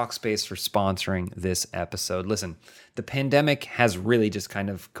you to Talkspace for sponsoring this episode. Listen, the pandemic has really just kind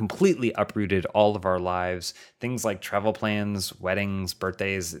of completely uprooted all of our lives. Things like travel plans, weddings,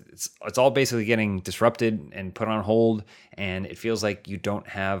 birthdays, it's all basically getting disrupted and put on hold, and it feels like you don't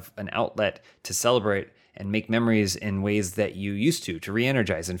have an outlet to celebrate and make memories in ways that you used to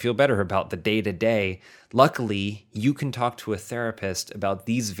re-energize and feel better about the day-to-day. Luckily, you can talk to a therapist about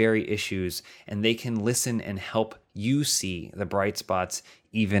these very issues, and they can listen and help you see the bright spots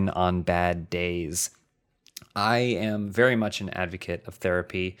even on bad days. I am very much an advocate of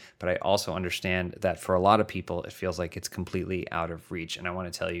therapy, but I also understand that for a lot of people, it feels like it's completely out of reach. And I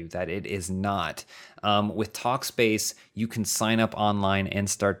want to tell you that it is not. With Talkspace, you can sign up online and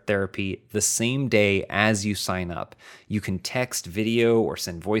start therapy the same day as you sign up. You can text, video, or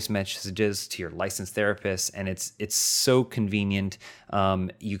send voice messages to your licensed therapist, and it's so convenient.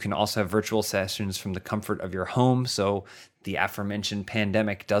 You can also have virtual sessions from the comfort of your home, so the aforementioned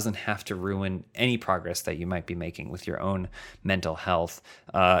pandemic doesn't have to ruin any progress that you might be making with your own mental health.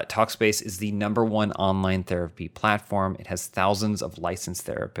 Talkspace is the #1 online therapy platform. It has thousands of licensed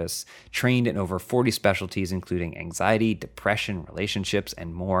therapists trained in over 40 specialties, including anxiety, depression, relationships,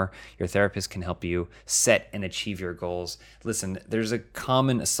 and more. Your therapist can help you set and achieve your goals. Listen, there's a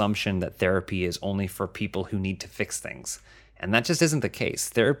common assumption that therapy is only for people who need to fix things. And that just isn't the case.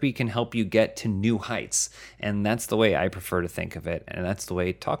 Therapy can help you get to new heights. And that's the way I prefer to think of it. And that's the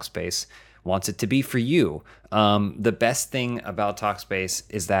way Talkspace wants it to be for you. The best thing about Talkspace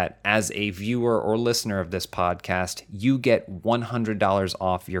is that as a viewer or listener of this podcast, you get $100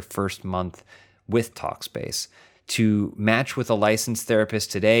 off your first month with Talkspace. To match with a licensed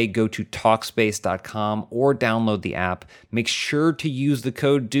therapist today, go to Talkspace.com or download the app. Make sure to use the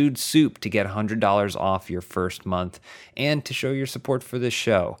code DUDESOUP to get $100 off your first month and to show your support for this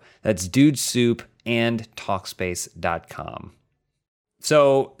show. That's DUDESOUP and Talkspace.com.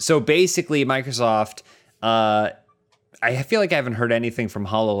 So basically, Microsoft, I feel like I haven't heard anything from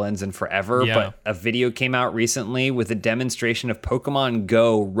HoloLens in forever, but a video came out recently with a demonstration of Pokemon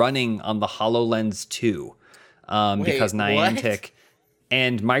Go running on the HoloLens 2. Because Niantic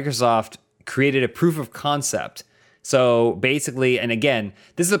and Microsoft created a proof of concept. So basically, and again,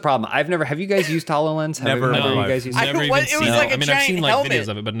 this is the problem. Have you guys used HoloLens? Never. You guys used Never even seen it. like a I mean, I've giant seen like helmet. videos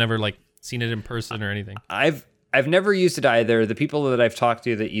of it, but never like seen it in person or anything. I've never used it either. The people that I've talked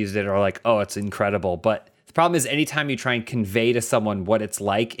to that used it are like, oh, it's incredible. But the problem is anytime you try and convey to someone what it's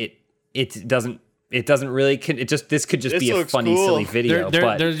like, it doesn't really. This could just This be a looks funny, cool. silly video.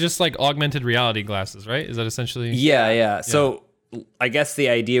 They're just like augmented reality glasses, right? Is that essentially? Yeah. So I guess the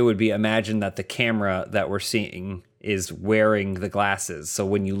idea would be imagine that the camera that we're seeing is wearing the glasses. So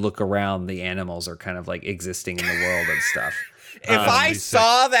when you look around, the animals are kind of like existing in the world and stuff. If I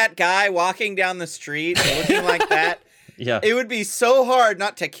saw that guy walking down the street looking like that, Yeah. it would be so hard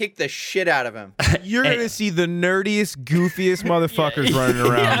not to kick the shit out of him. You're gonna see the nerdiest, goofiest motherfuckers running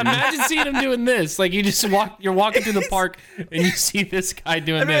Yeah, around. imagine seeing him doing this. Like you're walking through the park and you see this guy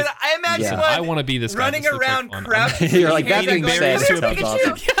doing I mean, this. I imagine Yeah. one I want to be this guy. running This looks like around fun. crouching. You're like, that being being said, "Come here, sounds Pikachu!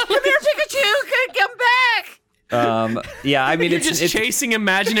 awesome. Come here, Pikachu! Come back!" Yeah, I mean, You're it's just chasing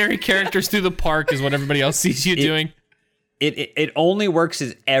imaginary characters through the park is what everybody else sees you doing. It only works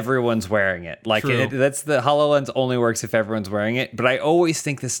if everyone's wearing it. Like True. that's the HoloLens only works if everyone's wearing it. But I always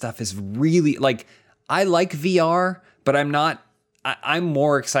think this stuff is really like I like VR, but I'm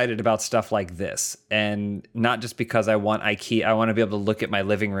more excited about stuff like this, and not just because I want IKEA. I want to be able to look at my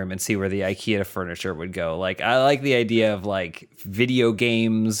living room and see where the IKEA furniture would go. Like I like the idea of like video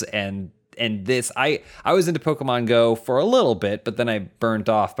games and this. I was into Pokemon Go for a little bit, but then I burned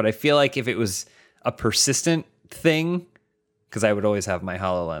off. But I feel like if it was a persistent thing, because I would always have my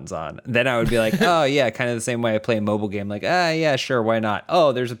HoloLens on, then I would be like, oh yeah, kind of the same way I play a mobile game. Like, yeah, sure, why not?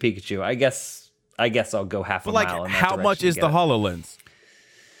 Oh, there's a Pikachu. I guess I'll go half a But like, mile. In that how much direction is to the get it. HoloLens?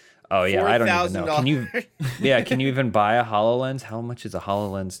 Oh yeah, I don't even know. Can you? $4,000. Yeah, can you even buy a HoloLens? How much is a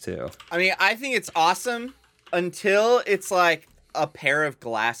HoloLens too? I mean, I think it's awesome until it's like a pair of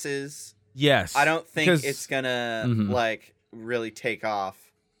glasses. Yes. I don't think 'Cause- it's gonna like really take off.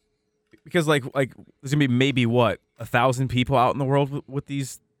 because like there's gonna be maybe what 1,000 people out in the world with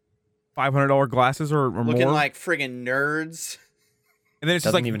these $500 glasses or Looking more, like friggin' nerds. and then it's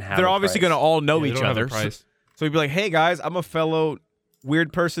just Doesn't like even have they're a obviously price. gonna all know Yeah, they each don't have a other. So, price. so you'd be like, hey guys, I'm a fellow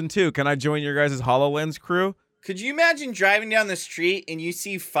weird person too. Can I join your guys' HoloLens crew? Could you imagine driving down the street and you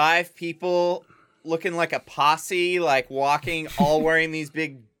see 5 people looking like a posse, like walking, all wearing these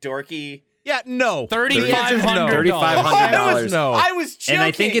big dorky? Yeah, no. $3,500. $3,500. No. I was joking. And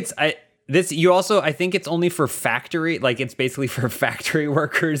I think I think it's only for factory. Like it's basically for factory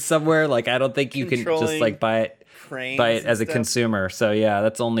workers somewhere. Like I don't think you can just Controlling like buy it cranes as and a stuff. consumer. So yeah,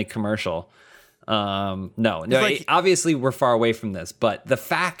 that's only commercial. No, like- obviously we're far away from this, but the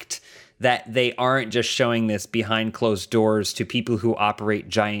fact that they aren't just showing this behind closed doors to people who operate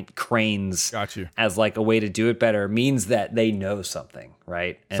giant cranes Got you. as like a way to do it better means that they know something,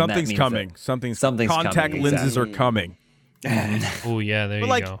 right? And that Something's means coming. that Something's coming, contact lenses exactly. are coming. Oh yeah, there But you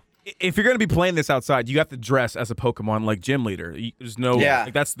like, go. if you're gonna be playing this outside, you have to dress as a Pokemon like gym leader. There's no, Yeah.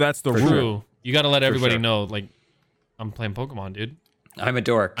 like, that's the rule. True. You got to let everybody sure. know, like, I'm playing Pokemon, dude. I'm a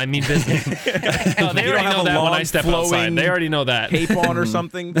dork. I mean business. No, they You already don't have know a that when I long, step outside. flowing They already know that. cape on or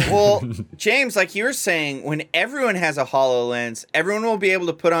something. Well, James, like you were saying, when everyone has a HoloLens, everyone will be able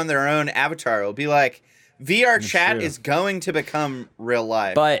to put on their own avatar. It'll be like VR chat true. is going to become real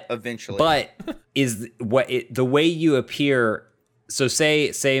life, But eventually. But is the way you appear? So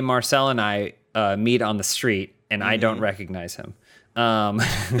say Marcel and I meet on the street, and I don't recognize him.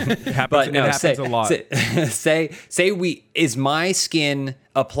 It happens a lot. Say is my skin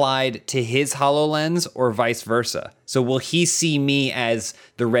applied to his HoloLens or vice versa? So will he see me as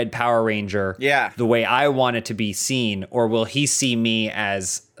the Red Power Ranger, the way I want it to be seen, or will he see me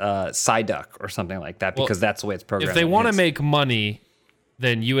as Psyduck or something like that? Because that's the way it's programmed. If they want to make money,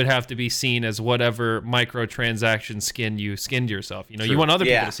 then you would have to be seen as whatever microtransaction skin you skinned yourself. You know, you want other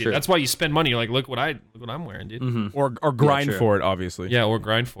people to see it. That's why you spend money. You're like, look what I'm wearing, dude. Or grind for it, obviously. Yeah, or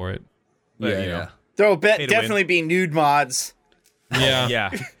grind for it. But, Yeah. There will to definitely be nude mods. Yeah.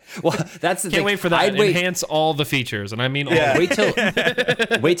 Yeah. Well, that's the thing. Can't wait for that. I'd wait. Enhance all the features, and I mean all. Yeah.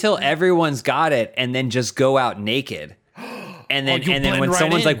 Wait till everyone's got it, and then just go out naked. And then you blend when right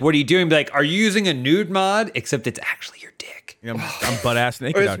someone's in. like, "What are you doing?" Be like, "Are you using a nude mod?" Except it's actually your dick. I'm butt ass Or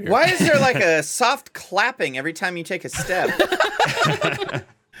naked is- out here. why is there like a soft clapping every time you take a step?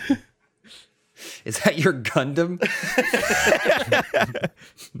 Is that your Gundam?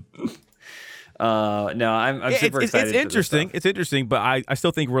 No, I'm super excited. It's for this interesting. stuff. It's interesting, but I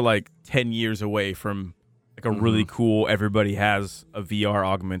still think we're like 10 years away from like a really cool. Everybody has a VR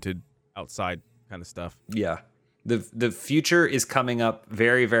augmented outside kind of stuff. Yeah. The future is coming up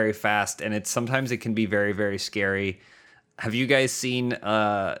very, very fast, and sometimes it can be very, very scary. Have you guys seen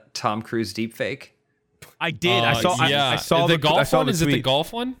Tom Cruise deepfake? I did. I saw. Yeah. I saw the I golf saw one. the Is it the tweet.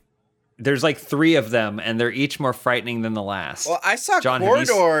 golf one? There's like 3 of them, and they're each more frightening than the last. Well, I saw John, have you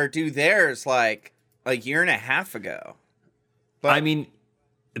Corridor do theirs like a year and a half ago. I mean,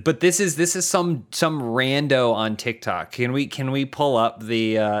 but this is some rando on TikTok. Can we pull up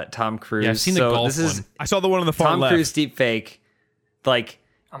the Tom Cruise? Yeah, I've seen the golf this is one. I saw the one on the far Tom left. Cruise deepfake. Like,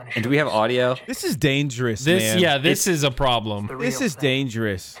 and do we have audio? This is dangerous, This, man. yeah, this is a problem. The This real is thing.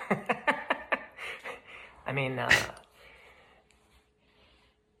 dangerous. I mean,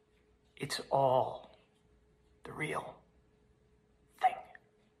 it's all the real thing.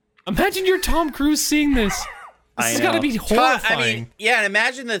 Imagine you're Tom Cruise seeing this. This I has got to know. be I horrifying. mean, yeah, and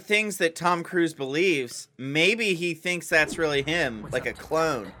imagine the things that Tom Cruise believes. Maybe he thinks that's really him, like a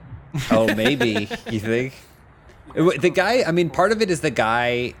clone. Oh, maybe. You think? The guy, I mean, part of it is the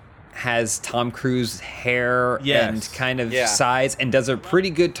guy has Tom Cruise hair Yes. and kind of Yeah. size and does a pretty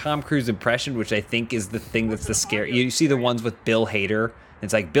good Tom Cruise impression, which I think is the thing that's the scary. You see the ones with Bill Hader.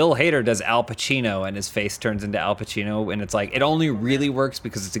 It's like Bill Hader does Al Pacino and his face turns into Al Pacino, and it's like it only really works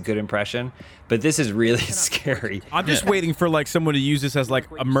because it's a good impression. But this is really scary. I'm just waiting for like someone to use this as like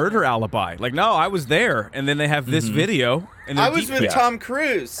a murder alibi. Like, no, I was there, and then they have this video. And I they're was with Yeah. Tom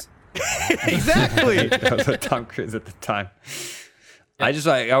Cruise. exactly. That was with Tom Cruise at the time. I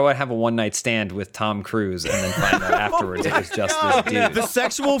would have a one night stand with Tom Cruise and then find out afterwards it was just this dude. The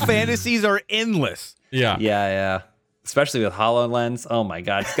sexual fantasies are endless. yeah. Yeah. Especially with HoloLens. Oh my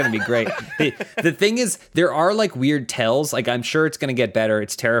God, it's going to be great. The thing is, there are like weird tells. Like, I'm sure it's going to get better.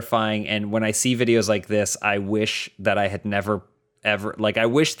 It's terrifying. And when I see videos like this, I wish that I had never, ever, like, I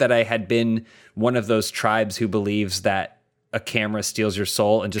wish that I had been one of those tribes who believes that a camera steals your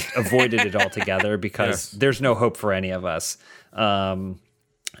soul and just avoided it altogether because there's no hope for any of us.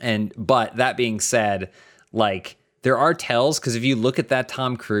 But that being said, like, there are tells because if you look at that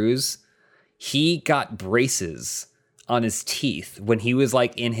Tom Cruise, he got braces on his teeth when he was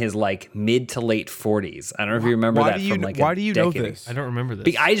like in his like mid to late 40s. I don't know if you remember Why that do you? from like Why a do you know decade this? I don't remember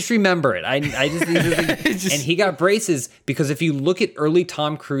this. I just remember it. I just these are things- and he got braces because if you look at early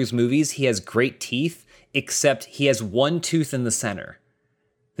Tom Cruise movies, he has great teeth, except he has one tooth in the center.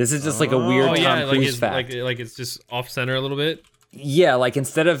 This is just like a weird oh Tom yeah, like Cruise it's, fact. like it's just off center a little bit. Yeah, like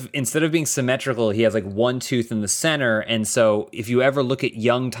instead of being symmetrical, he has like one tooth in the center, and so if you ever look at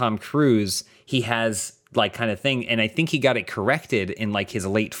young Tom Cruise, he has like kind of thing, and I think he got it corrected in like his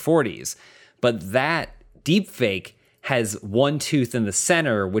late 40s. But that deepfake has one tooth in the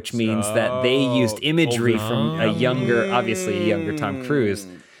center, which means that they used imagery from a younger Tom Cruise.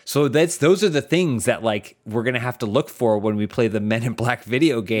 So those are the things that like we're gonna have to look for when we play the Men in Black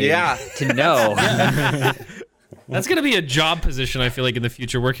video game to know. That's gonna be a job position. I feel like in the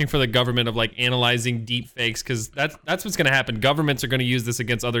future, working for the government of like analyzing deep fakes, because that's what's gonna happen. Governments are gonna use this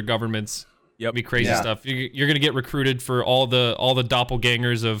against other governments. Yep. Be crazy Yeah. stuff. You're gonna get recruited for all the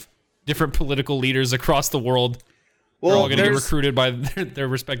doppelgangers of different political leaders across the world. They're all Well, gonna get recruited by their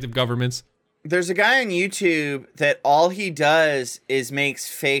respective governments. There's a guy on YouTube that all he does is makes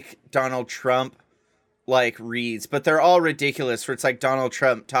fake Donald Trump like reads, but they're all ridiculous. Where it's like Donald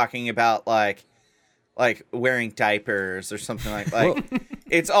Trump talking about like wearing diapers or something like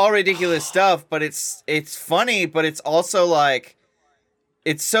it's all ridiculous stuff, but it's funny, but it's also like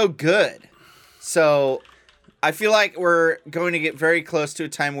it's so good. So I feel like we're going to get very close to a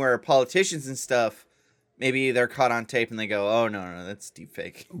time where politicians and stuff, maybe they're caught on tape and they go, "Oh no, that's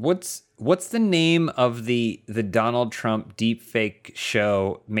deepfake." What's the name of the Donald Trump deepfake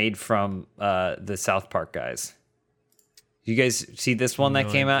show made from the South Park guys? You guys see this one that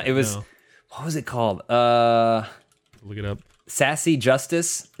came out? It was what was it called? Look it up. Sassy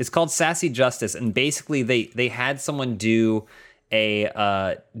Justice. It's called Sassy Justice, and basically they had someone do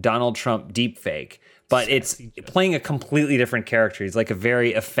a Donald Trump deepfake, but it's playing a completely different character. He's like a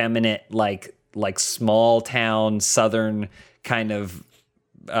very effeminate, like small town Southern kind of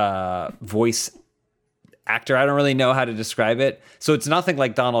voice actor. I don't really know how to describe it. So it's nothing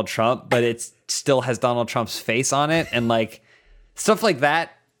like Donald Trump, but it still has Donald Trump's face on it, and like stuff like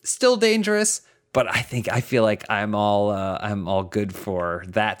that. Still dangerous, but I feel like I'm all good for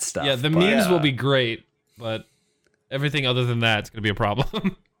that stuff. Yeah, the memes will be great, but everything other than that is gonna be a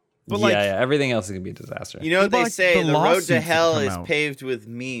problem. But everything else is gonna be a disaster. You know what they say? The road lawsuits to that hell come is out. paved with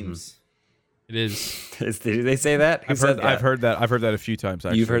memes. It is. Did they say that? Who said that? I've heard that a few times.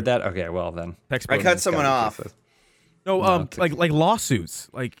 Actually. You've heard that? Okay, well then. I cut someone off. No, like lawsuits.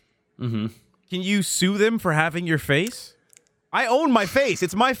 Like, can you sue them for having your face? I own my face.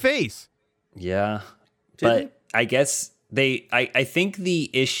 It's my face. Yeah, but I guess I think the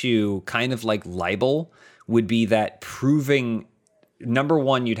issue, kind of like libel, would be that proving, number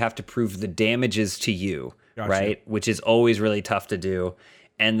one, you'd have to prove the damages to you, right? Which is always really tough to do.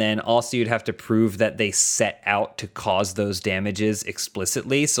 And then also you'd have to prove that they set out to cause those damages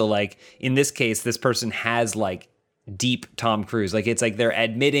explicitly. So like in this case, this person has like deep Tom Cruise. Like it's like they're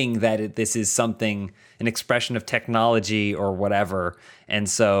admitting that this is something, an expression of technology or whatever. And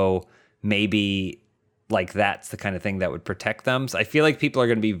so maybe like that's the kind of thing that would protect them. So I feel like people are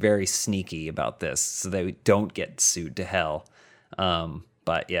going to be very sneaky about this so they don't get sued to hell.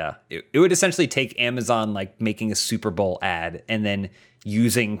 But yeah, it would essentially take Amazon like making a Super Bowl ad and then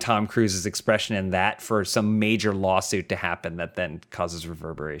using Tom Cruise's expression in that for some major lawsuit to happen that then causes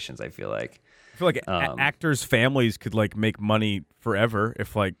reverberations, I feel like. I feel like actors' families could like make money forever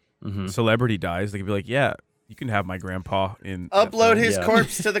if like celebrity dies. They could be like, yeah, you can have my grandpa in Upload his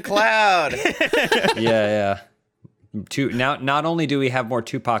corpse to the cloud. Yeah. Now, not only do we have more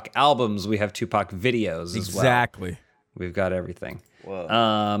Tupac albums, we have Tupac videos as well. Exactly. We've got everything.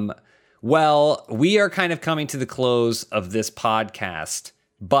 Whoa. Well, we are kind of coming to the close of this podcast,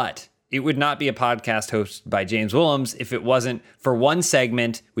 but it would not be a podcast hosted by James Willems if it wasn't for one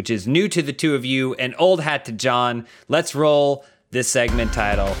segment, which is new to the two of you and old hat to John. Let's roll this segment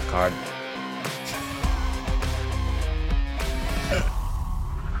title card.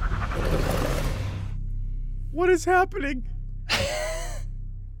 What is happening?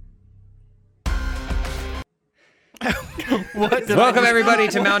 Welcome everybody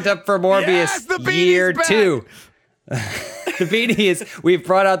to Mount Up for Morbius Yes, the beanie's Year back! 2. The beanie is, we've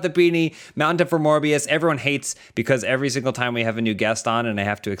brought out the beanie, Mount Up for Morbius. Everyone hates because every single time we have a new guest on and I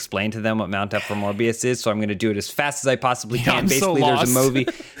have to explain to them what Mount Up for Morbius is, so I'm going to do it as fast as I possibly can. I'm so Basically,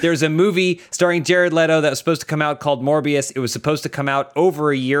 there's a movie starring Jared Leto that was supposed to come out called Morbius. It was supposed to come out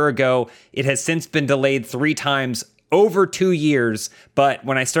over a year ago. It has since been delayed 3 times, over 2 years. But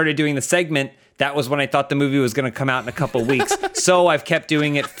when I started doing the segment, that was when I thought the movie was going to come out in a couple weeks. So I've kept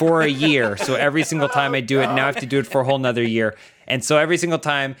doing it for a year. So every single time I do it, now I have to do it for a whole nother year. And so every single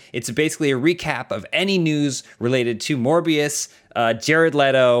time, it's basically a recap of any news related to Morbius, Jared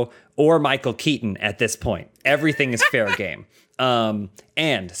Leto, or Michael Keaton at this point. Everything is fair game.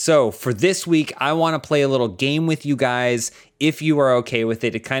 And so for this week, I want to play a little game with you guys, if you are okay with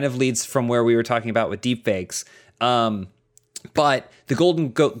it. It kind of leads from where we were talking about with deepfakes. But the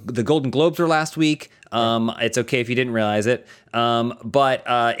Golden Globes were last week. It's okay if you didn't realize it. But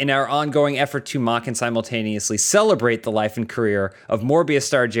in our ongoing effort to mock and simultaneously celebrate the life and career of Morbius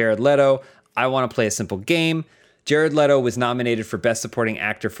star Jared Leto, I want to play a simple game. Jared Leto was nominated for Best Supporting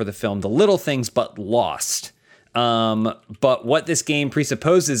Actor for the film The Little Things, but lost. But what this game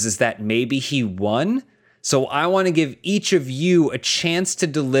presupposes is that maybe he won. So I want to give each of you a chance to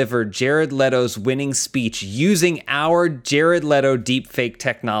deliver Jared Leto's winning speech using our Jared Leto deepfake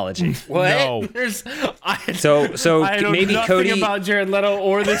technology. What? No. So I know maybe nothing Cody about Jared Leto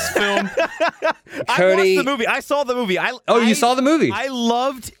or this film. I watched the movie. I saw the movie. You saw the movie? I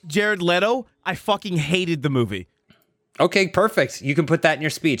loved Jared Leto. I fucking hated the movie. Okay, perfect. You can put that in your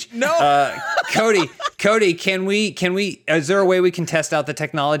speech. No. Cody, can we, is there a way we can test out the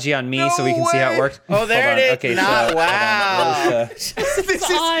technology on me so we can see how it works? Oh, there Hold it on. is. Okay, Wow. Let's,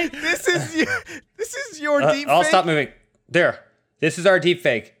 This is your deep I'll fake? stop moving. There. This is our deep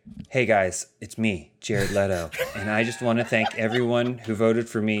fake. Hey guys, it's me, Jared Leto, and I just want to thank everyone who voted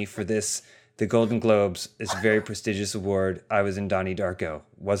for me for this, the Golden Globes, this very prestigious award. I was in Donnie Darko,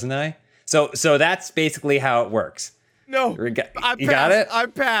 wasn't I? So that's basically how it works. No. You I got it? I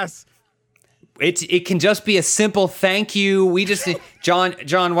pass. It can just be a simple thank you. We just John,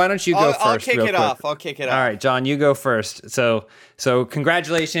 why don't you go first? I'll kick real it quick. off. I'll kick it off. All right, John, you go first. So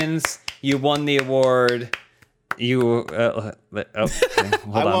congratulations, you won the award. You hold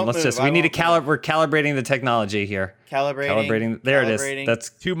on. Let's just. We need to We're calibrating the technology here. Calibrating. There it is. That's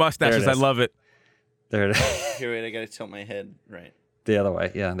 2 mustaches. There it I is. love it. there. It is. Here, wait. I gotta tilt my head right. The other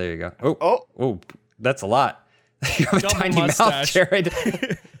way. Yeah, there you go. Oh. That's a lot. You have a Double tiny mustache. mouth, Jared.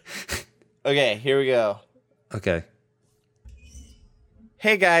 Okay, here we go. Okay.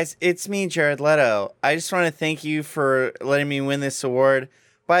 Hey guys, it's me, Jared Leto. I just want to thank you for letting me win this award.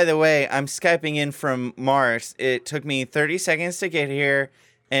 By the way, I'm Skyping in from Mars. It took me 30 seconds to get here.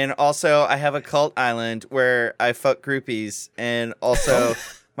 And also, I have a cult island where I fuck groupies. And also,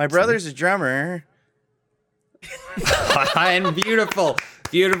 my brother's a drummer. And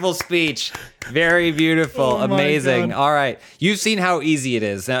beautiful speech. Very beautiful. Oh my Amazing. God. All right. You've seen how easy it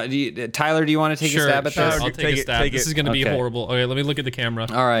is. Now, Tyler, do you want to take Sure, a stab at sure. this? I'll Take take a it, stab. take This it. is going to be Okay. horrible. Okay, let me look at the camera.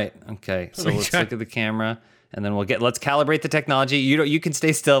 All right. Okay. So let's look at the camera and then let's calibrate the technology. You can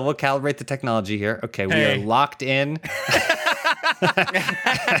stay still. We'll calibrate the technology here. Okay. We are Hey. locked in.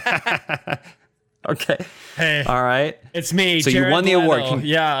 Okay. Hey, All right. it's me. So you Jared won the award. Leto.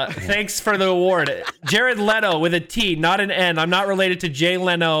 Yeah, thanks for the award, Jared Leto with a T, not an N. I'm not related to Jay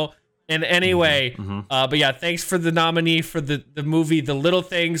Leno in any way. But yeah, thanks for the nominee for the movie The Little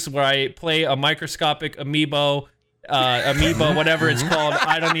Things, where I play a microscopic amoeba, whatever it's called.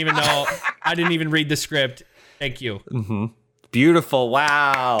 I don't even know. I didn't even read the script. Thank you. Beautiful.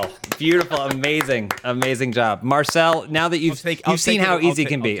 Wow. Beautiful. Amazing job. Marcel, now that you've seen how easy it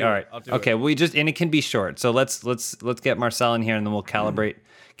can be. All right. Okay. And it can be short. So let's get Marcel in here and then we'll calibrate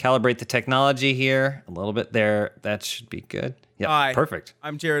the technology here a little bit there. That should be good. Yeah. Hi. Perfect.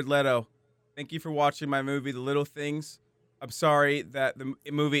 I'm Jared Leto. Thank you for watching my movie, The Little Things. I'm sorry that the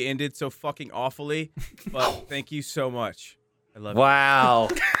movie ended so fucking awfully, but thank you so much. I love Wow.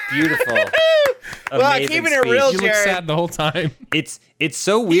 Beautiful. Well, Amazing keeping it speech. real, You look Jared. sad the whole time. It's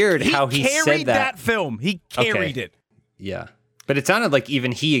so weird it. how he carried said that. film. He carried Okay. it. Yeah. But it sounded like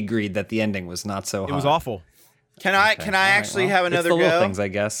even he agreed that the ending was not so hot. It was awful. Can I actually have another it's the little go? things, I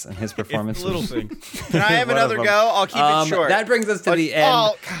guess, and his performance. It's the little thing. Can I have One another of go? them. I'll keep it short. That brings us to the end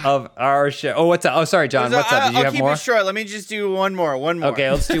Oh, of our show. Oh, what's up? Oh, sorry, John. What's up? Did you I'll have keep more? it short. Let me just do one more.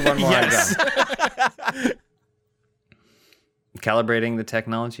 Okay, let's do one more. Yes. John. Calibrating the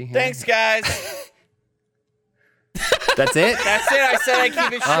technology here. Thanks, guys. That's it? That's it. I said I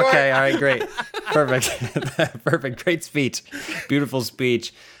keep it short. Okay, all right, great. Perfect. Perfect. Great speech. Beautiful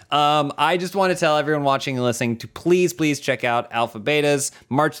speech. I just want to tell everyone watching and listening to please check out Alpha Betas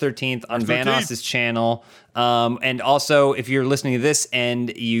March 13th on Vanoss's channel. And also, if you're listening to this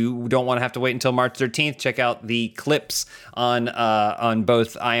and you don't want to have to wait until March 13th, check out the clips on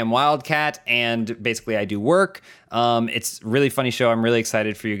both I Am Wildcat and Basically I Do Work. It's a really funny show. I'm really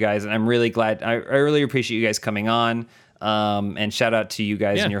excited for you guys, and I'm really glad. I really appreciate you guys coming on. And shout out to you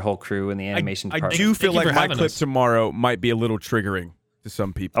guys and your whole crew in the animation I department. do feel Thank you like for my having clip us. tomorrow might be a little triggering to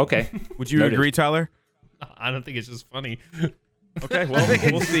some people. Okay. Would you Noted. agree, Tyler? I don't think it's just funny. Okay, well,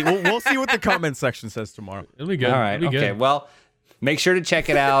 we'll see. We'll see what the comment section says tomorrow. It'll be good. All right. It'll be Okay. good. Well, make sure to check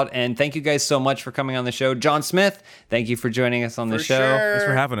it out. And thank you guys so much for coming on the show. John Smith, thank you for joining us on the For show. sure. Thanks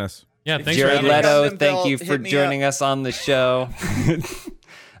for having us. Yeah, thanks for Jared having us. Leto, Custom thank built, you for hit me joining us on the show.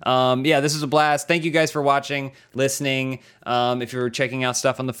 This is a blast. Thank you guys for watching, listening. If you're checking out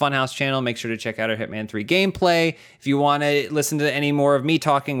stuff on the Funhouse channel, make sure to check out our Hitman 3 gameplay. If you want to listen to any more of me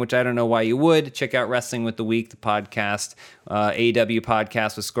talking, which I don't know why you would, check out Wrestling with the Week, the podcast, AEW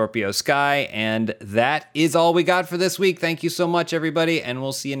podcast with Scorpio Sky. And that is all we got for this week. Thank you so much, everybody, and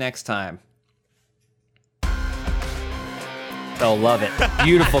we'll see you next time. Oh, love it.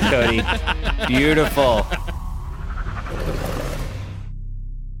 Beautiful, Cody. Beautiful.